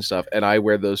podcasts and stuff. And I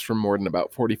wear those for more than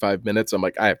about 45 minutes. I'm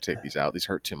like, I have to take these out. These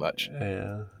hurt too much.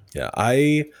 Yeah. Yeah,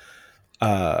 I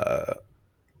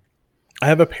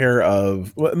have a pair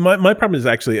of. My problem is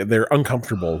actually they're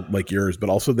uncomfortable like yours, but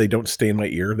also they don't stay in my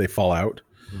ear; they fall out.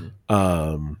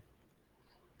 And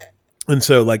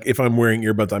so, like, if I'm wearing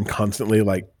earbuds, I'm constantly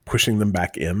like pushing them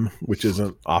back in, which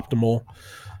isn't optimal.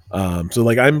 So,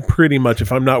 like, I'm pretty much,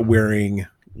 if I'm not wearing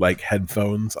like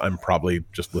headphones, I'm probably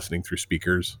just listening through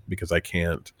speakers because I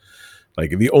can't.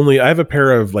 Like, I have a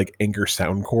pair of like Anchor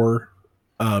Soundcore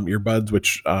earbuds,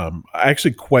 which I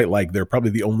actually quite like. They're probably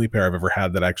the only pair I've ever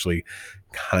had that actually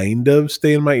kind of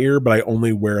stay in my ear, but I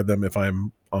only wear them if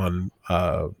I'm on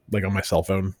like on my cell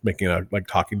phone like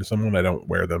talking to someone. I don't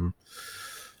wear them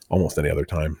almost any other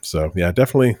time. So yeah,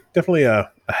 definitely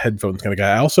a headphones kind of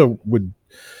guy. I also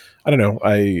I don't know,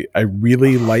 I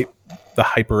really like the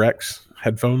HyperX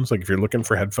headphones. Like, if you're looking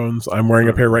for headphones, I'm wearing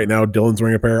a pair right now. Dylan's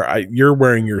wearing a pair. You're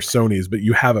wearing your Sony's, but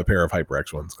you have a pair of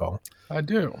HyperX ones, Call. I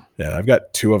do. Yeah, I've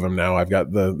got two of them now. I've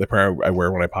got the pair I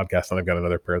wear when I podcast, and I've got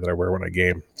another pair that I wear when I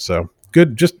game. So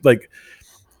good, just like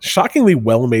shockingly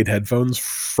well-made headphones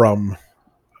from,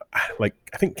 like,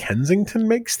 I think Kensington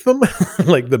makes them,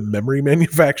 like the memory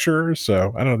manufacturer.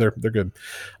 So I don't know, they're good.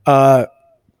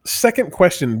 Second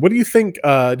question: what do you think?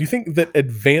 Do you think that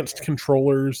advanced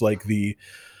controllers like the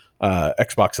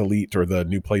Xbox Elite or the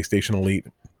new PlayStation Elite,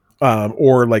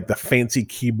 or like the fancy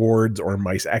keyboards or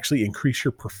mice, actually increase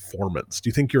your performance? Do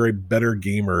you think you're a better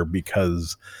gamer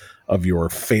because of your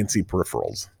fancy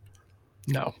peripherals?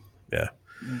 No. Yeah.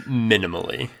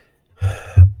 Minimally.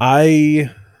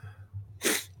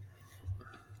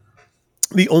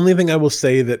 The only thing I will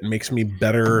say that makes me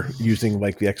better using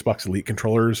like the Xbox Elite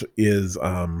controllers is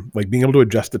like being able to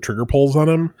adjust the trigger pulls on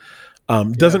them.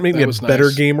 Doesn't make me a better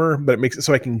gamer, but it makes it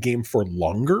so I can game for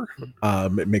longer.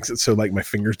 It makes it so like my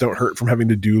fingers don't hurt from having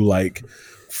to do like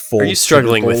full. Are you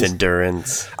struggling with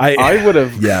endurance? I would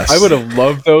have. Yes. I would have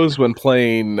loved those when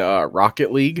playing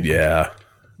Rocket League. Yeah.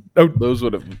 Oh, those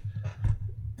would have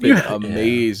been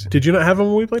amazing. Did you not have them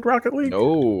when we played Rocket League?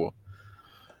 No.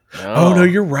 Oh no,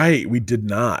 you're right. We did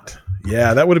not.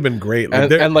 Yeah, that would have been great.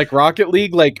 Like, and like Rocket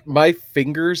League, like my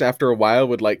fingers after a while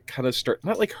would like kind of start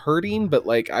not like hurting, but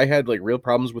like I had like real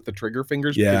problems with the trigger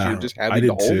fingers because you're just having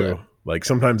to hold it. Like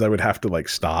sometimes I would have to like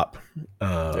stop.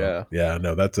 No,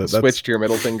 that's switch to your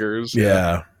middle fingers.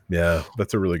 Yeah,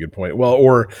 that's a really good point.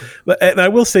 Well, and I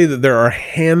will say that there are a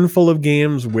handful of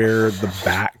games where the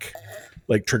back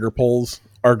like trigger pulls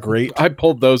are great. I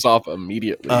pulled those off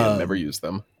immediately and never used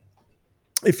them.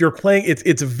 If you're playing,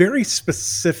 it's very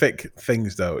specific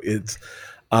things though. It's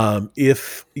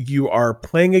if you are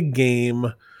playing a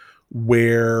game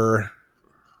where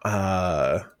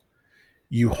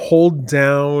you hold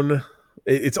down,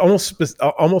 it's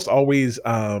almost always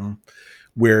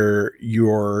where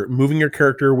you're moving your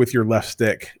character with your left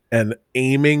stick and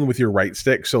aiming with your right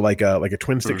stick, so like a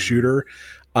twin stick shooter,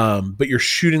 but you're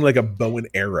shooting like a bow and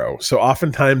arrow. So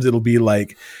oftentimes it'll be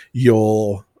like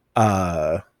you'll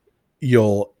aim,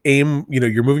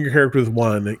 you're moving your character with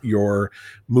one, you're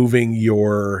moving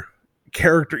your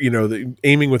character,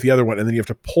 aiming with the other one, and then you have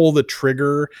to pull the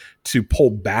trigger to pull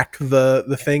back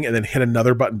the thing and then hit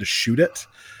another button to shoot it.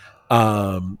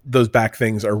 Those back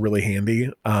things are really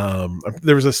handy.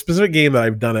 There was a specific game that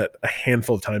I've done it a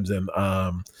handful of times in.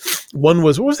 One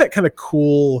was, what was that kind of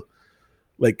cool,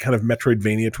 like kind of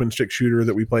Metroidvania twin stick shooter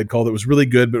that we played called? It was really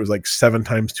good, but it was like 7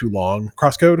 times too long.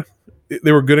 Crosscode.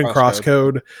 They were good in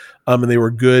Crosscode, and they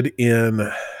were good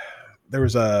in. There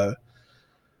was a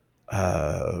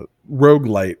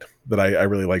roguelite that I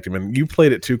really liked him, and you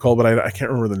played it too, Cole, but I can't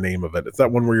remember the name of it. It's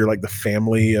that one where you're like the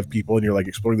family of people and you're like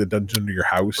exploring the dungeon to your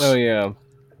house. Oh yeah,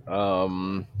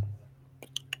 I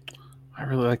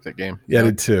really like that game. Yeah, I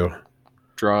did too.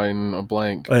 Drawing a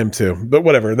blank. I am too, but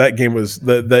whatever. That game was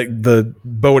the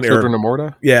bow and arrow. Children of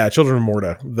Morta. Yeah, Children of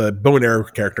Morta. The bow and arrow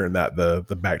character in that, the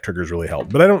back triggers really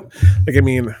helped. But I don't like. I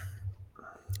mean,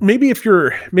 maybe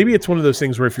it's one of those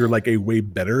things where if you're like a way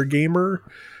better gamer,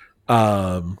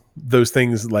 those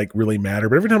things like really matter.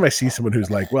 But every time I see someone who's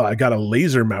like, well, I got a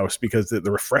laser mouse because the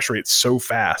refresh rate's so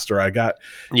fast, or I got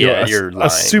a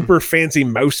super fancy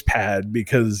mouse pad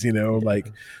because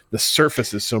like the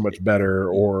surface is so much better,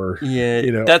 or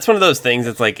that's one of those things.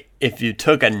 It's like if you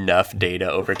took enough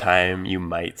data over time, you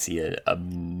might see a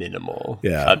minimal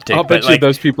uptick. I'll bet you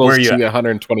those people see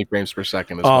 120 frames per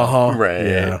second as well. Right.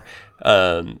 Yeah.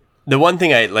 The one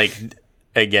thing I like,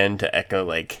 again, to echo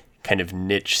like kind of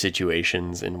niche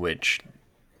situations in which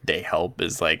they help,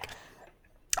 is like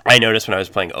I noticed when I was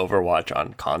playing Overwatch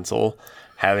on console,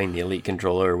 having the Elite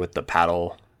controller with the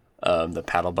paddle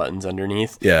buttons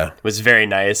underneath was very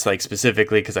nice, like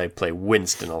specifically because I play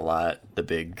Winston a lot, the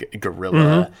big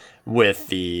gorilla, with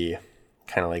the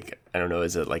kind of like, I don't know,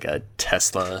 is it like a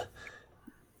Tesla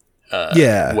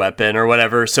weapon or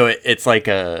whatever? So it's like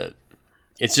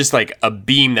it's just like a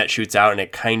beam that shoots out and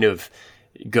it kind of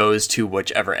goes to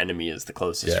whichever enemy is the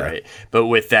closest, right? But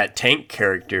with that tank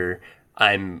character,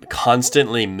 I'm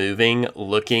constantly moving,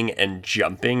 looking, and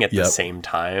jumping at the same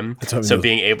time. So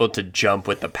being able to jump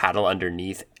with the paddle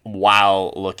underneath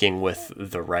while looking with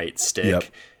the right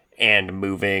stick and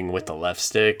moving with the left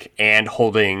stick and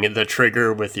holding the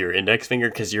trigger with your index finger,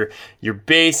 because you're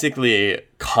basically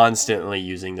constantly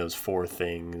using those 4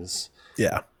 things.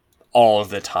 Yeah. All of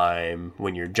the time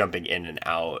when you're jumping in and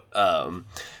out.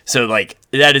 So like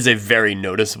that is a very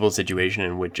noticeable situation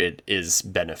in which it is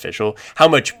beneficial. How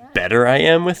much better I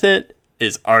am with it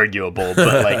is arguable,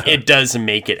 but like it does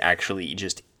make it actually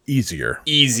just easier.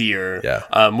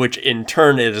 Yeah. Which in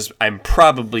turn I'm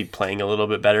probably playing a little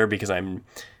bit better because I'm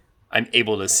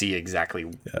able to see exactly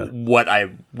what I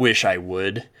wish I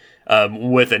would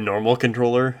with a normal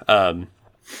controller.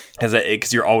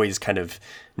 Because you're always kind of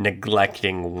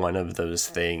neglecting one of those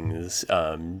things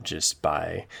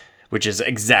which is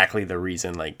exactly the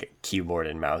reason like keyboard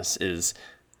and mouse is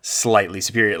slightly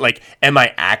superior. Like, am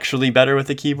I actually better with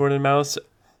a keyboard and mouse?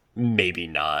 Maybe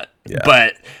not,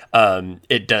 but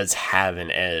it does have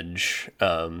an edge,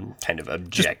 kind of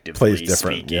objectively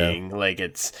speaking. Like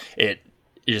it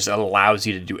just allows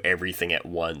you to do everything at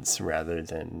once rather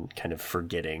than kind of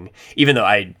forgetting. Even though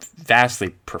I vastly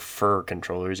prefer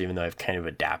controllers, even though I've kind of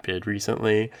adapted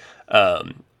recently,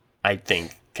 I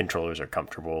think controllers are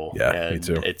comfortable. Yeah, and me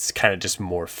too. It's kind of just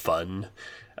more fun.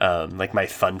 Like my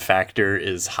fun factor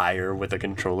is higher with a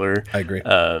controller. I agree.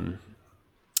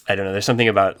 I don't know. There's something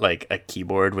about like a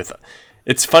keyboard with.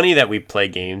 It's funny that we play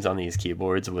games on these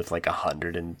keyboards with like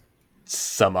 100 and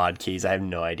some odd keys. I have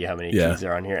no idea how many keys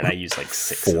are on here, and I use like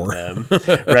 6 of them.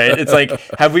 Right? It's like,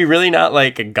 have we really not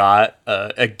like got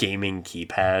a gaming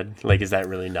keypad? Like, is that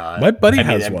really not? My buddy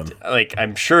has one. Like,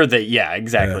 I'm sure that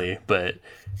exactly. But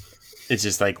it's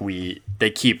just like they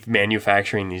keep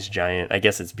manufacturing these giant. I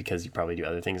guess it's because you probably do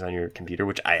other things on your computer,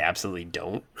 which I absolutely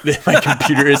don't. My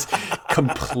computer is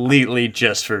completely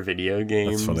just for video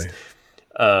games. That's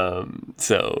funny.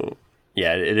 So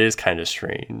yeah, it is kind of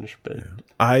strange, but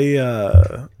I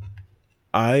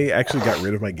actually got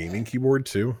rid of my gaming keyboard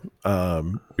too,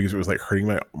 because it was like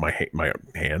hurting my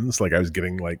hands. Like I was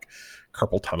getting like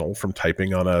carpal tunnel from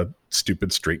typing on a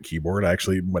stupid straight keyboard. I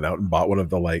actually went out and bought one of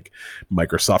the like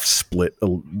Microsoft split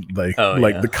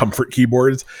the comfort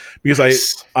keyboards,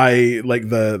 because I like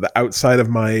the outside of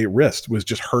my wrist was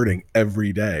just hurting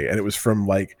every day, and it was from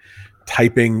like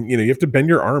typing. You have to bend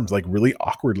your arms like really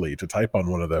awkwardly to type on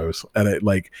one of those, and it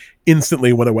like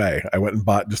instantly went away. I went and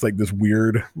bought just like this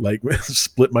weird like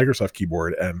split Microsoft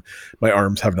keyboard, and my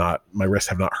wrists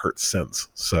have not hurt since.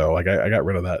 So like I got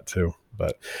rid of that too.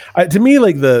 But to me,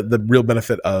 like the real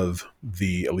benefit of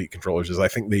the Elite controllers is I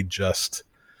think they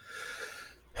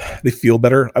feel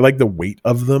better. I like the weight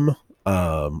of them.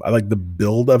 I like the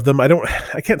build of them.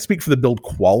 I can't speak for the build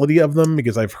quality of them,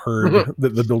 because I've heard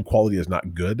that the build quality is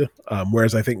not good.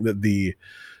 Whereas I think that the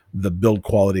build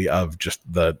quality of just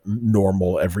the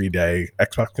normal everyday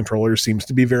Xbox controllers seems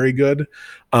to be very good.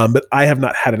 But I have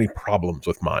not had any problems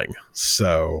with mine.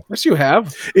 So yes, you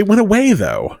have. It went away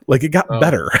though. Like it got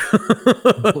better.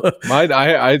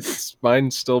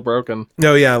 Mine's still broken.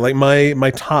 No, yeah, like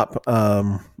my top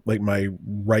like my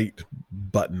right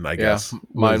button, I guess.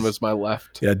 Mine was my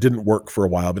left. Yeah, it didn't work for a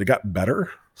while, but it got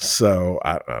better. So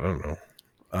I don't know.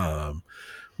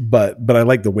 But I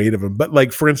like the weight of them. But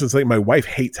like, for instance, like my wife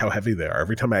hates how heavy they are.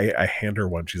 Every time I hand her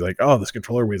one, she's like, "Oh, this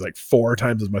controller weighs like 4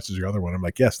 times as much as your other one." I'm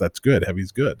like, "Yes, that's good.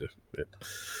 Heavy's good."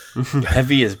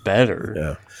 Heavy is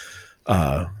better.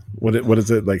 Yeah. What is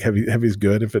it like? Heavy's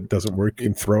good. If it doesn't work, you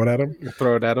can throw it at them.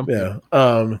 Throw it at them. Yeah.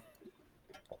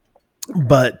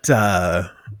 But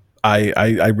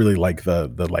I really like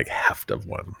the like heft of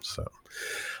one. So.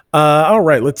 All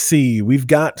right, let's see. We've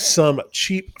got some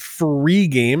cheap free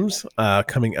games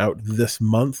coming out this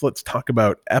month. Let's talk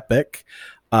about Epic.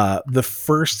 The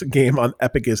first game on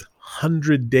Epic is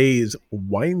 100 Days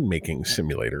Winemaking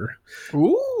Simulator.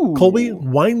 Ooh. Colby,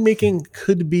 winemaking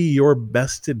could be your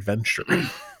best adventure.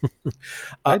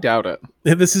 I doubt it.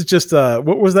 This is just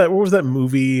what was that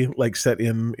movie like set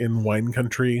in wine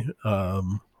country?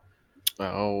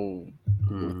 Paul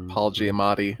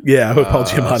Giamatti. Yeah, with Paul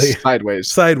Giamatti.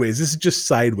 Sideways. This is just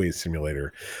Sideways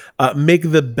Simulator.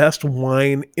 Make the best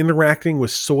wine interacting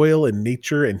with soil and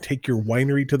nature, and take your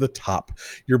winery to the top.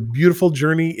 Your beautiful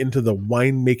journey into the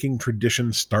winemaking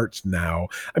tradition starts now.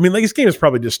 I mean, like, this game is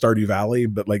probably just Stardew Valley,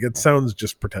 but like it sounds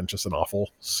just pretentious and awful.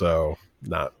 So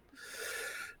not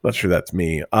sure that's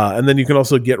me. And then you can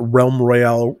also get Realm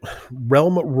Royale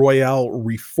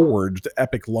Reforged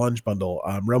Epic Launch Bundle.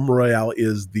 Realm Royale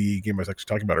is the game I was actually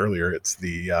talking about earlier. It's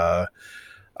the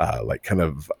like kind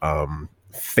of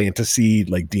fantasy,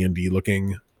 like D&D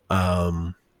looking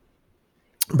battle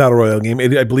royale game.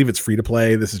 I believe it's free to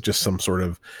play. This is just some sort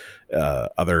of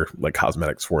other like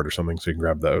cosmetics for it or something, so you can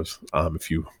grab those if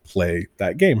you play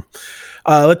that game.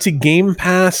 Let's see, Game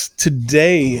Pass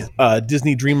today.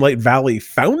 Disney Dreamlight Valley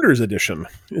Founders Edition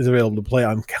is available to play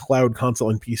on cloud, console,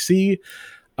 and PC.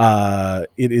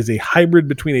 It is a hybrid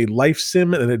between a life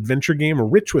sim and an adventure game,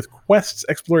 rich with quests,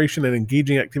 exploration, and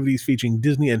engaging activities featuring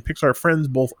Disney and Pixar friends,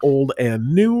 both old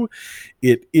and new.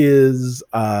 It is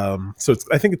I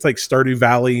think it's like Stardew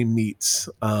Valley meets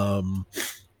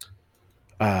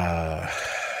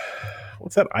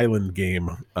what's that island game?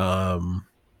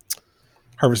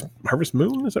 Harvest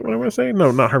Moon? Is that what I want to say? No,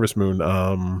 not Harvest Moon.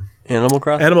 Animal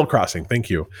Crossing. Animal Crossing.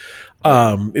 Thank you.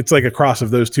 It's like a cross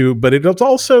of those two, but it's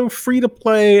also free to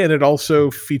play, and it also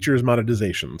features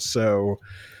monetization. So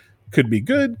could be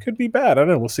good, could be bad. I don't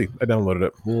know. We'll see. I downloaded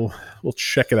it. We'll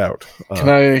check it out.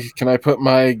 Can I put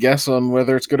my guess on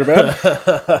whether it's good or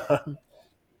bad?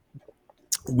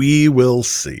 We will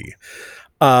see.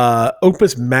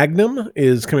 Opus Magnum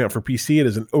is coming out for PC. It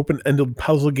is an open-ended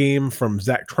puzzle game from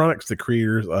Zachtronics, the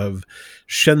creators of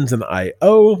Shenzhen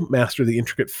IO, master the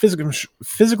intricate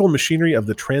physical machinery of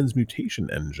the transmutation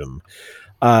engine.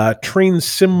 Train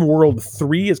Sim World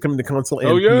 3 is coming to console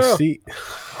and PC.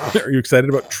 Are you excited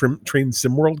about Train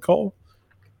Sim World, Cole?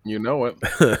 You know it.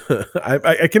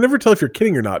 I can never tell if you're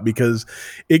kidding or not, because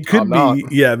it could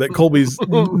that Colby's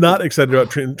not excited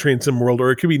about Train Sim World, or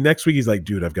it could be next week he's like,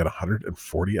 dude, I've got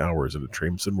 140 hours in a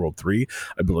Train Sim World 3.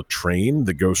 I built a train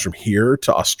that goes from here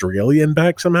to Australia and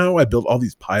back somehow. I built all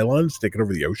these pylons to take it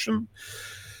over the ocean.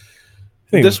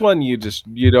 Anyway. This one, you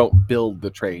don't build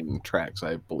the train tracks,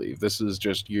 I believe. This is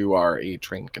just you are a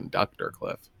train conductor,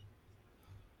 Cliff.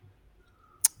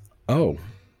 Oh.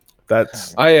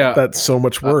 That's so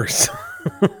much worse.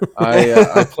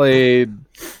 I played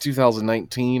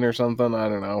 2019 or something. I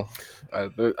don't know.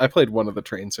 I played one of the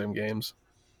train sim games.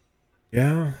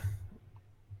 Yeah.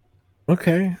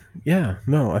 Okay. Yeah.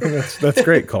 No, I think that's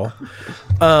great, Cole.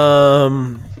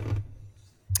 Do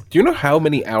you know how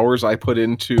many hours I put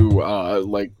into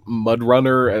like Mud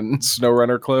Runner and Snow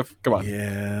Runner, Cliff? Come on.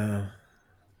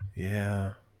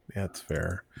 Yeah. Yeah, it's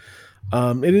fair.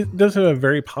 It does have a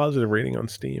very positive rating on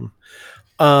Steam.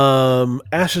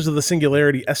 Ashes of the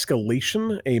Singularity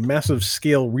Escalation, a massive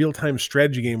scale real-time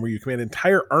strategy game where you command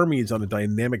entire armies on a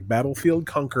dynamic battlefield,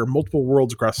 conquer multiple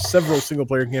worlds across several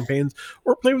single-player campaigns,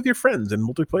 or play with your friends in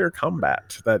multiplayer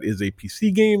combat. That is a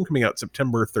PC game coming out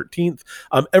September 13th.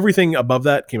 Everything above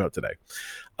that came out today.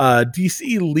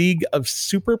 DC League of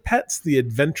Super Pets, The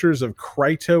Adventures of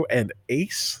Kryto and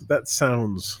Ace. That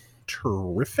sounds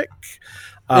terrific.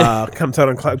 Comes out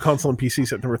on cloud console and PC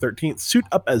September 13th. Suit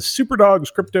up as Super Dogs,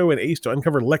 Crypto, and Ace to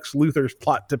uncover Lex Luthor's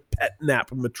plot to pet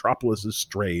nap Metropolis's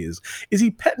strays. Is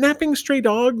he pet napping stray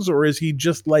dogs, or is he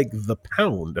just like the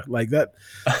Pound? Like that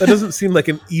doesn't seem like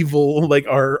an evil, like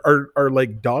are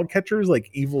like dog catchers like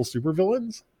evil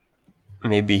supervillains?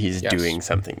 Maybe he's doing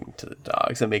something to the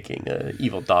dogs and making an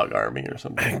evil dog army or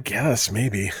something. I guess,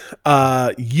 maybe.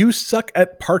 You Suck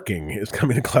at Parking is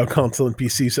coming to cloud console and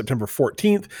PC September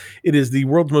 14th. It is the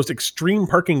world's most extreme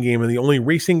parking game and the only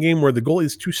racing game where the goal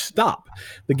is to stop.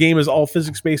 The game is all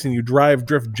physics-based and you drive,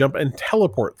 drift, jump, and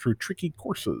teleport through tricky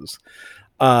courses.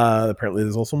 Apparently,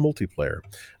 there's also multiplayer.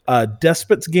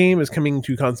 Despot's Game is coming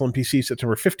to console and PC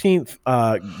September 15th.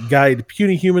 Guide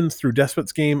puny humans through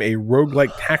Despot's Game, a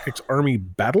roguelike tactics army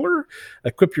battler.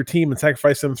 Equip your team and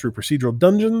sacrifice them through procedural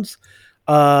dungeons.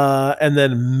 And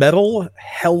then Metal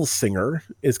Hellsinger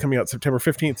is coming out September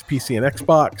 15th to PC and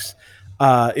Xbox.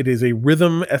 It is a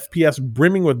rhythm FPS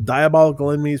brimming with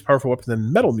diabolical enemies, powerful weapons,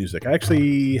 and metal music. I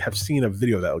actually have seen a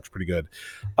video that looks pretty good.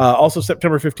 Also,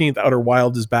 September 15th, Outer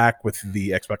Wilds is back with the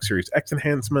Xbox Series X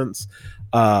enhancements.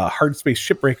 Hard Space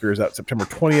Shipbreaker is out September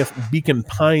 20th. Beacon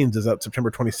Pines is out September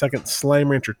 22nd. Slime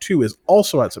Rancher 2 is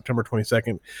also out September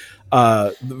 22nd.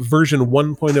 Version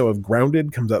 1.0 of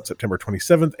Grounded comes out September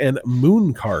 27th. And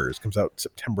Moon Cars comes out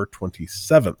September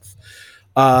 27th.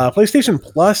 PlayStation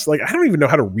Plus, like I don't even know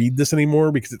how to read this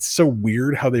anymore because it's so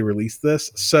weird how they released this.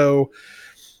 So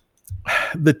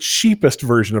the cheapest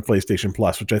version of PlayStation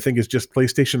Plus, which I think is just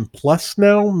PlayStation Plus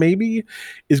now, maybe,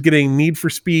 is getting Need for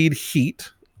Speed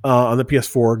Heat on the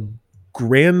PS4,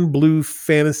 Grand Blue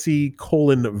Fantasy: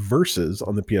 Versus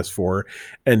on the PS4,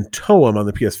 and Toem on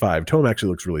the PS5. Toem actually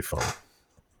looks really fun.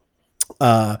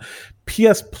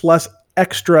 PS Plus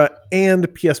Extra and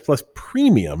PS Plus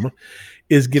Premium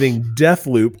is getting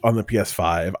Deathloop on the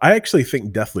PS5. I actually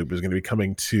think Deathloop is going to be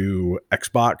coming to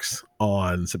Xbox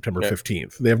on September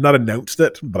 15th. They have not announced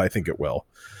it, but I think it will.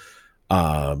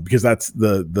 Because that's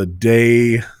the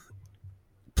day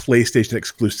PlayStation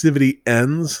exclusivity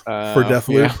ends for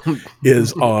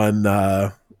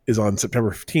Deathloop is on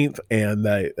September 15th,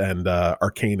 and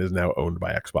Arcane is now owned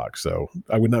by Xbox. So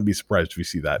I would not be surprised if you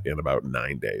see that in about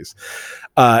 9 days.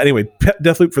 Anyway,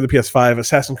 Deathloop for the PS5,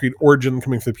 Assassin's Creed Origin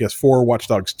coming for the PS4, Watch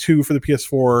Dogs 2 for the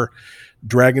PS4,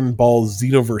 Dragon Ball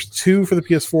Xenoverse 2 for the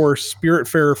PS4,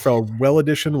 Spiritfarer Farewell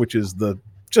Edition, which is the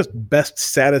just best,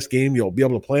 saddest game you'll be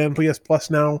able to play on PS Plus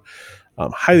now.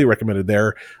 Highly recommended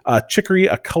there. Chicory,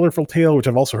 A Colorful Tale, which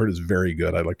I've also heard is very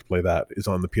good. I'd like to play that, is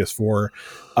on the PS4.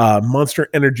 Monster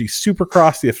Energy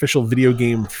Supercross, the official video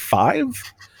game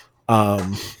 5.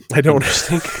 I don't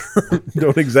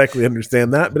exactly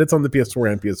understand that, but it's on the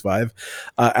PS4 and PS5.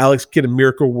 Alex Kidd and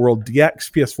Miracle World DX,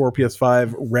 PS4,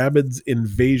 PS5. Rabbids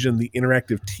Invasion, the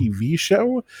interactive TV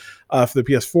show for the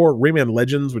PS4. Rayman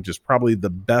Legends, which is probably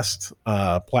the best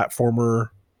platformer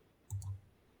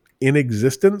in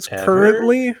existence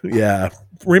currently. Yeah,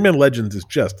 Rayman Legends is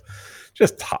just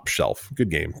top shelf.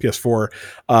 Good game. PS4.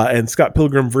 And Scott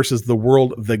Pilgrim versus the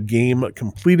World, the Game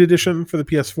Complete Edition for the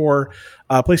PS4.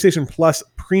 PlayStation Plus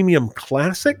Premium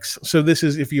Classics. So this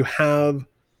is if you have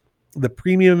the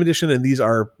Premium Edition, and these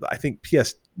are, I think,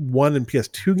 PS1 and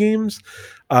PS2 games.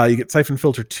 You get Siphon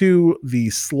Filter 2, the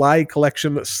Sly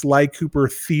Collection, Sly Cooper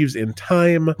Thieves in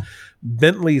Time,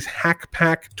 Bentley's Hack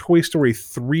Pack, Toy Story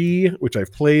 3, which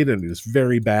I've played and it is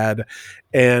very bad,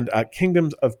 and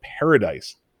Kingdoms of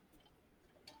Paradise.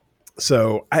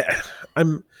 So I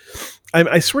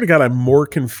swear to God, I'm more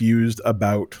confused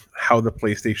about how the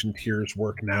PlayStation tiers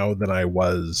work now than I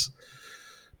was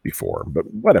before, but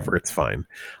whatever, it's fine.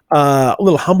 A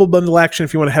little Humble Bundle action.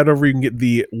 If you want to head over, you can get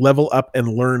the Level Up and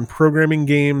Learn programming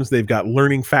games. They've got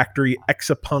Learning Factory,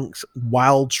 Exapunks,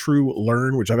 Wild True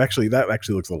Learn, which that actually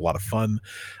looks a lot of fun.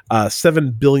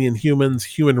 7 Billion Humans,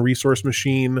 Human Resource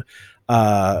Machine,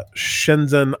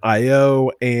 Shenzhen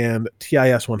IO, and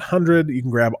TIS 100. You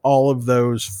can grab all of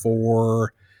those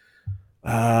for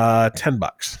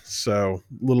 $10. So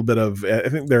a little bit of, I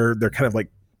think they're kind of like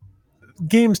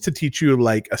games to teach you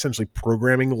like essentially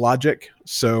programming logic.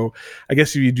 So I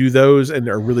guess if you do those and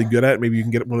are really good at it, maybe you can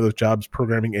get one of those jobs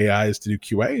programming AIs to do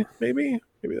QA. Maybe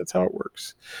that's how it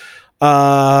works.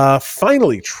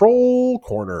 Finally, Troll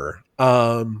Corner.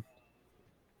 Are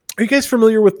you guys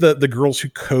familiar with the Girls Who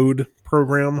Code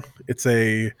program?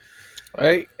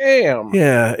 I am.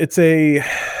 Yeah, it's a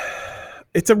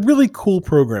really cool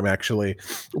program actually,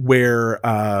 where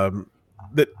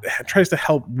that tries to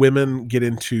help women get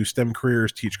into STEM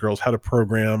careers, teach girls how to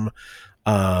program.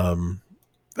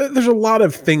 There's a lot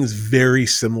of things very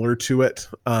similar to it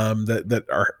that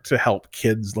are to help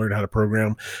kids learn how to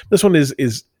program. This one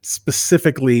is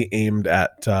specifically aimed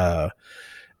at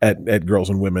girls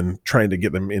and women, trying to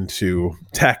get them into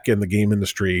tech and the game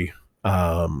industry,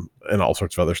 and all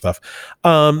sorts of other stuff.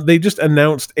 They just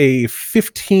announced a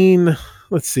 15.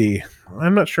 Let's see.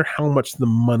 I'm not sure how much the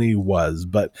money was,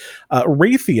 but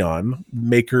Raytheon,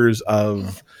 makers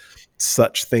of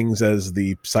such things as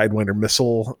the Sidewinder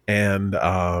missile and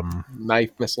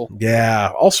Knife missile.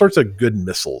 Yeah, all sorts of good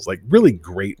missiles, like really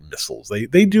great missiles.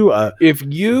 They do a. If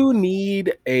you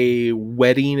need a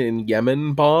wedding in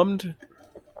Yemen bombed,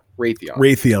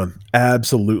 Raytheon,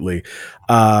 absolutely.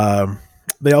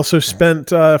 They also spent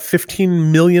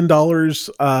 $15 million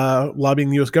lobbying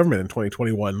the U.S. government in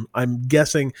 2021. I'm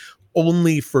guessing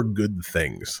only for good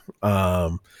things.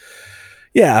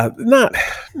 Yeah, not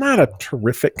a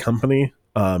terrific company.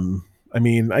 I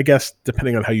mean, I guess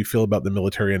depending on how you feel about the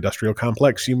military-industrial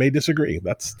complex, you may disagree.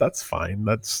 That's fine.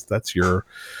 That's your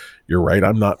right.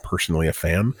 I'm not personally a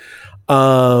fan.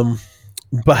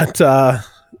 But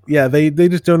yeah, they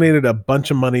just donated a bunch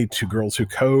of money to Girls Who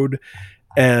Code,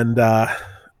 and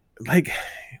here's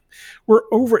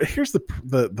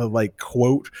the like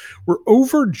quote, we're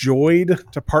overjoyed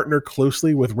to partner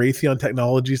closely with Raytheon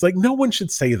Technologies. Like, no one should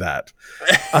say that.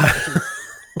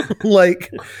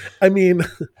 Like, I mean,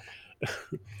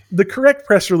 the correct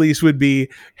press release would be,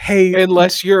 hey,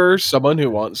 unless you're someone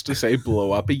who wants to say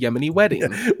blow up a Yemeni wedding.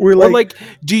 We're like,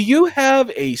 do you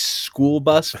have a school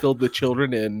bus filled with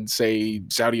children in, say,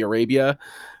 Saudi Arabia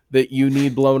that you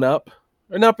need blown up?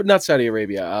 Or not Saudi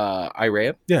Arabia,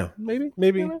 Iran? Yeah, maybe.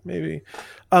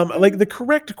 Like, the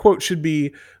correct quote should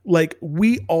be like,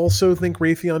 we also think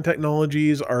Raytheon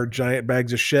Technologies are giant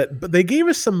bags of shit, but they gave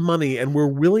us some money and we're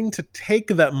willing to take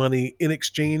that money in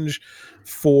exchange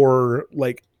for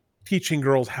like teaching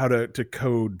girls how to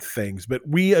code things. But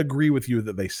we agree with you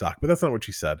that they suck. But that's not what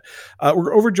she said.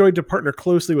 We're overjoyed to partner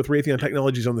closely with Raytheon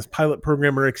Technologies on this pilot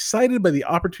program. We're excited by the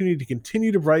opportunity to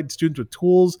continue to provide students with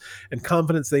tools and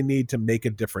confidence they need to make a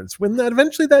difference. When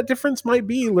eventually that difference might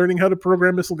be learning how to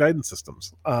program missile guidance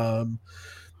systems.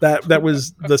 That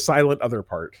was the silent other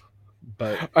part.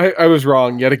 But I was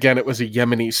wrong. Yet again, it was a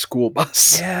Yemeni school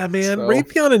bus. Yeah, man. So.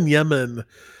 Raytheon in Yemen.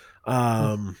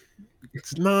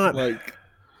 It's not like...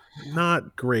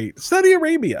 not great. Saudi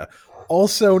Arabia,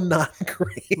 also not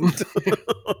great.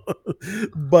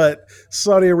 But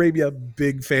Saudi Arabia,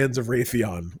 big fans of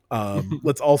Raytheon.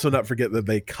 Let's also not forget that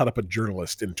they cut up a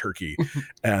journalist in Turkey,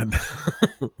 and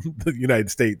the United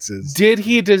States is. Did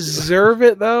he deserve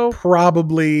it though?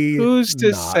 Probably. Who's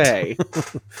to say?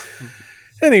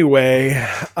 Anyway,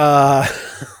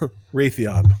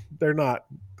 Raytheon, they're not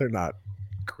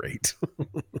great.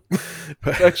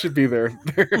 That should be their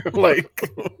like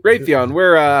Raytheon.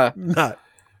 We're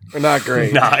not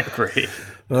great. Not great.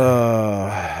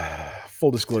 Full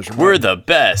disclosure, we're the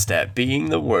best at being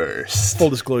the worst.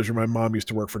 Full disclosure, my mom used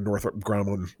to work for Northrop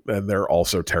Grumman, and they're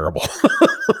also terrible.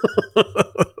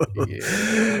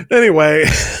 Yeah. Anyway,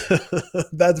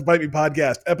 that's Bite Me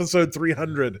Podcast, episode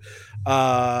 300.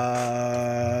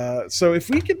 So if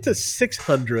we get to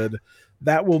 600,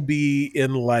 that will be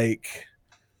in like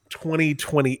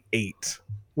 2028.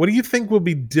 What do you think will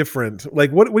be different?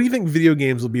 Like, what do you think video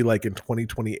games will be like in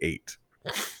 2028?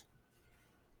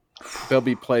 They'll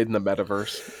be played in the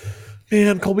metaverse.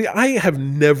 Man, Colby, I have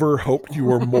never hoped you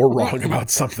were more wrong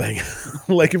about something.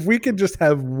 Like, if we could just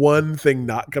have one thing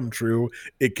not come true,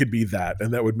 it could be that,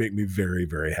 and that would make me very,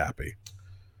 very happy.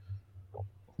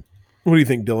 What do you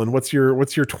think, Dylan? What's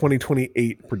your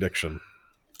 2028 prediction?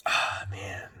 Ah,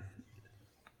 man.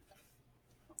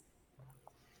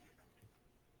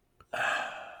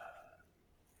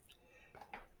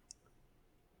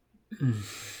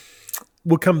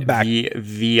 We'll come back.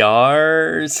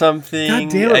 VR something. God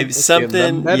damn it.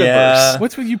 Something. Yeah.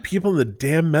 What's with you people in the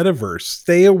damn metaverse?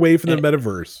 Stay away from the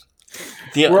metaverse.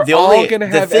 We're all going to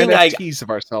have NFTs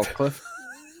of ourselves, Cliff.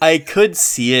 I could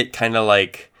see it kind of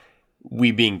like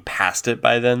we being past it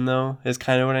by then, though, is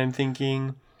kind of what I'm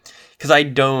thinking. Because I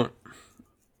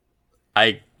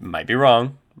might be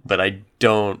wrong, but I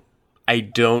don't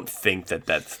think that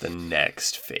that's the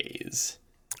next phase.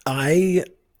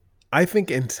 I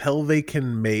think until they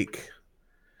can make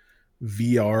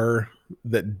VR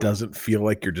that doesn't feel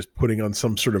like you're just putting on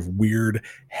some sort of weird,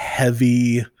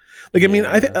 heavy. Like, I mean,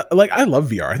 I think I love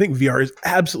VR. I think VR is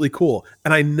absolutely cool,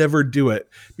 and I never do it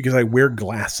because I wear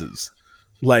glasses.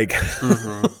 Like,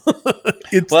 well,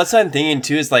 that's what I'm thinking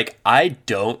too. Is like I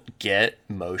don't get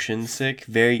motion sick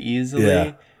very easily.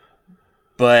 Yeah.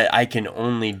 But I can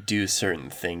only do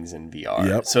certain things in VR.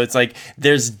 Yep. So it's like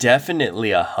there's definitely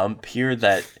a hump here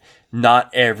that not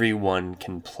everyone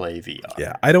can play VR.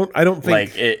 Yeah, I don't think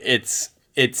like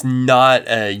it's not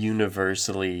a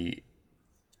universally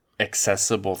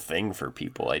accessible thing for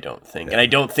people, I don't think. And I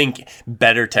don't think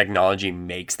better technology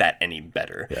makes that any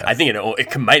better. Yeah. I think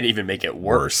it might even make it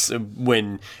worse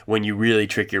when you really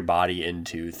trick your body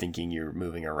into thinking you're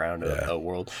moving around a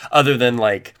world. Other than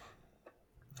like,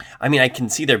 I mean, I can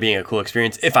see there being a cool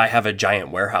experience if I have a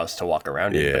giant warehouse to walk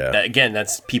around in. Yeah. But again,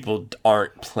 that's people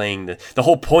aren't playing the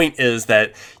whole point is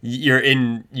that you're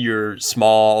in your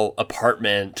small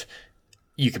apartment,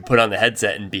 you can put on the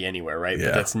headset and be anywhere, right? Yeah.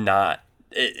 But that's not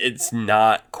it's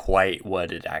not quite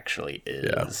what it actually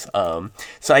is. Yeah.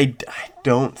 So I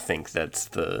don't think that's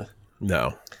the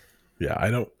no. Yeah,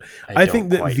 I think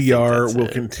that VR will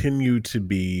continue to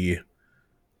be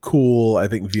cool. I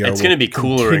think VR it's going to be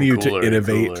cooler continue and cooler to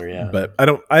innovate, and cooler, yeah. But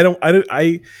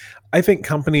I think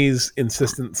companies'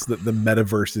 insistence that the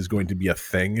metaverse is going to be a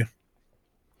thing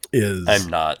is I'm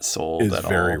not sold is at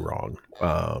very all.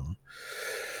 wrong.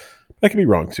 I could be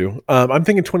wrong too. I'm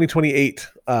thinking 2028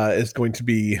 is going to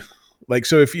be like,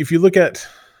 so if you look at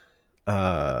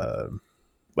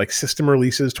like system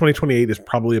releases, 2028 is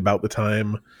probably about the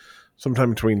time.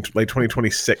 Sometime between like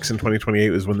 2026 and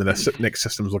 2028 is when the next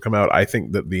systems will come out. I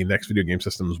think that the next video game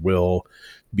systems will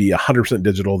be 100%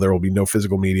 digital. There will be no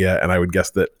physical media, and I would guess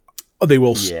that they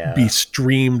will be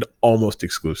streamed almost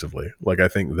exclusively. Like, I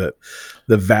think that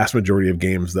the vast majority of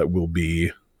games that will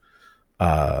be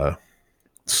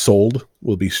sold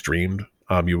will be streamed.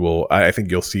 I think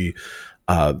you'll see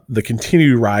the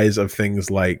continued rise of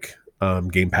things like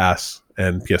Game Pass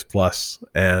and PS Plus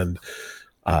and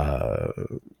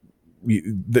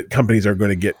that companies are going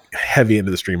to get heavy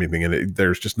into the streaming thing, and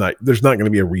there's not going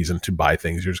to be a reason to buy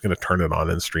things. You're just going to turn it on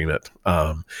and stream it,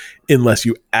 unless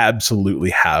you absolutely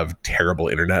have terrible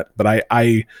internet. But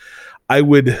I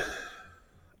would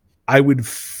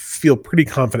feel pretty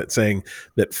confident saying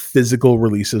that physical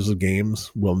releases of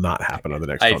games will not happen on the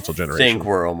next console generation. I think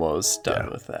we're almost done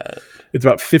with that. It's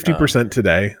about 50%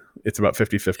 today. It's about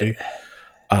 50-50.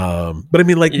 But I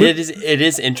mean, like, it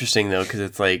is interesting though, because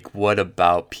it's like, what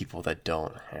about people that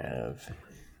don't have?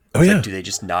 Oh yeah, like, do they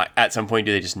just not? At some point,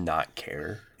 do they just not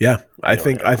care? Yeah, I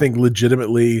think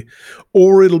legitimately,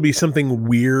 or it'll be something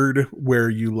weird where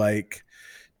you like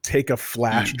take a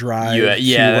flash drive.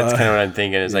 That's kind of what I'm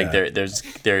thinking. Is like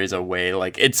there is a way,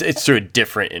 like it's through a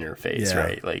different interface,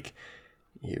 right? Like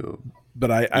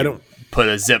But I don't put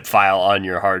a zip file on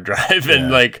your hard drive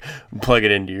and like plug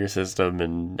it into your system,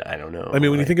 and I don't know. I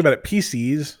mean, when you think about it,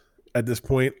 PCs at this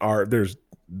point there's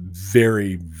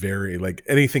very, very like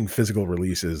anything physical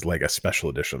release is like a special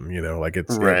edition, you know, like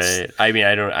it's right. I mean,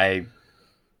 I don't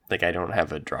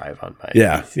have a drive on my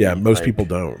PC. Yeah. Most people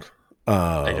don't.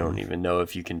 I don't even know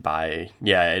if you can buy.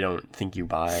 Yeah, I don't think you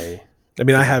buy. I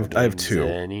mean, I have two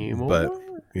anymore, but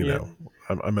you know.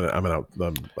 I'm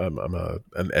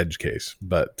an edge case,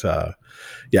 but I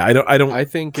don't. I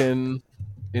think in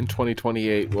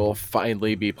 2028 we'll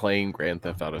finally be playing Grand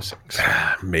Theft Auto 6.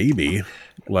 Maybe,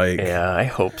 like, yeah, I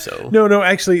hope so. No,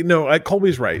 actually, no.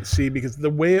 Colby's right. See, because the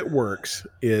way it works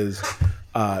is,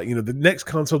 the next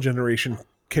console generation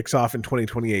kicks off in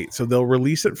 2028, so they'll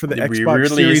release it for the Xbox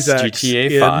Series X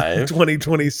GTA 5 in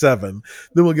 2027.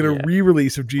 Then we'll get a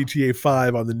re-release of GTA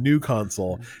 5 on the new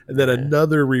console, and then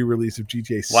another re-release of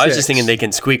GTA 6. Well, I was just thinking they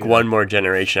can squeak one more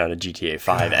generation out of GTA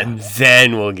 5, and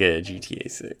then we'll get a GTA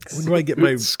 6. When do I get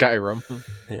my Skyrim?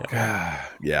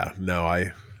 No,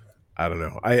 I don't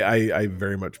know. I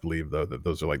very much believe though that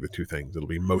those are like the two things. It'll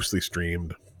be mostly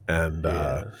streamed, and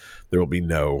there will be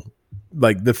no.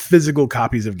 Like the physical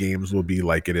copies of games will be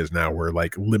like it is now, where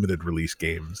like limited release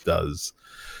games does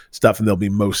stuff, and they'll be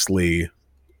mostly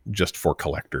just for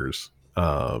collectors.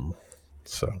 So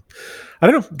I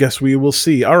don't know. Guess we will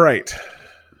see. All right,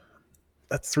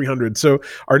 that's 300. So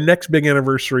our next big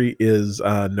anniversary is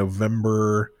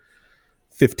November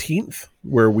 15th,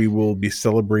 where we will be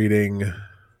celebrating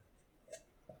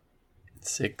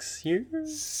 6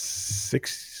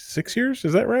 years. 6 years,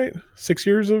 is that right? 6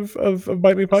 years of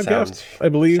Bite Me podcast, I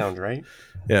believe. Sounds right.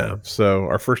 Yeah. So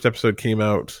our first episode came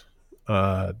out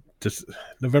just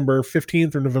November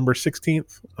 15th or November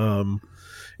 16th.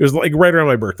 It was like right around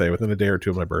my birthday, within a day or two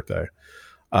of my birthday.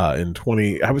 in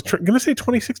 20. I was gonna say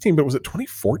 2016, but was it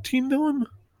 2014, Dylan?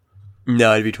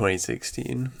 No, it'd be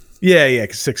 2016. Yeah,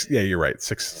 6. Yeah, you're right.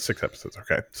 Six episodes.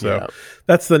 Okay, so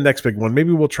that's the next big one.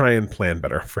 Maybe we'll try and plan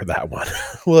better for that one.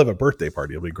 We'll have a birthday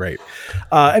party. It'll be great.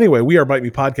 Anyway, we are Bite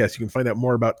Me Podcast. You can find out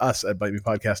more about us at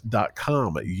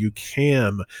bitemepodcast.com. You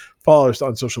can follow us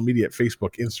on social media at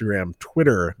Facebook, Instagram,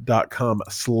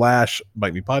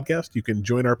 Twitter.com/Bite Me Podcast. You can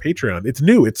join our Patreon. It's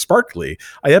new. It's sparkly.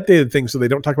 I updated things so they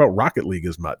don't talk about Rocket League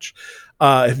as much.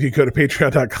 If you go to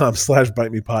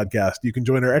patreon.com/Bite Me Podcast, you can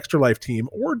join our Extra Life team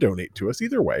or donate to us.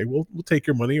 Either way, we'll take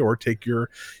your money or take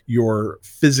your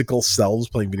physical selves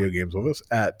playing video games with us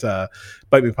at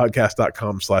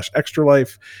bitemepodcast.com/Extra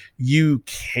Life. You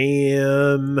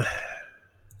can.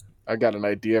 I got an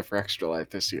idea for Extra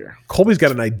Life this year. Colby's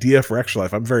got an idea for Extra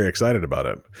Life. I'm very excited about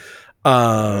it.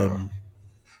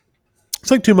 It's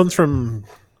like 2 months from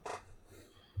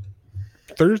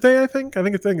Thursday, I think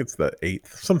it's the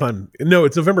 8th sometime. No,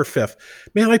 it's November 5th.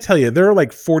 Man, I tell you, there are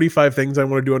like 45 things I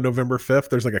want to do on November 5th.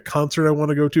 There's like a concert I want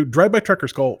to go to. Drive By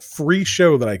Truckers Call, free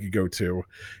show that I could go to.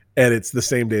 And it's the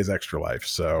same day as Extra Life.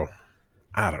 So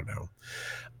I don't know.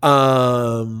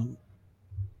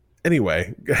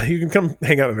 Anyway, you can come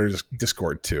hang out in our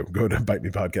Discord too. Go to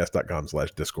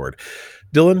bitemepodcast.com/Discord.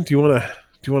 Dylan, do you want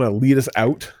to lead us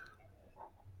out?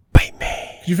 Bite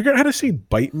me. Did you figure out how to say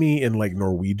bite me in like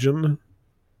Norwegian?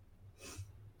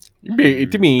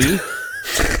 To me.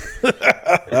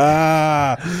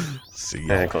 See ya.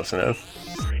 Yeah, close enough.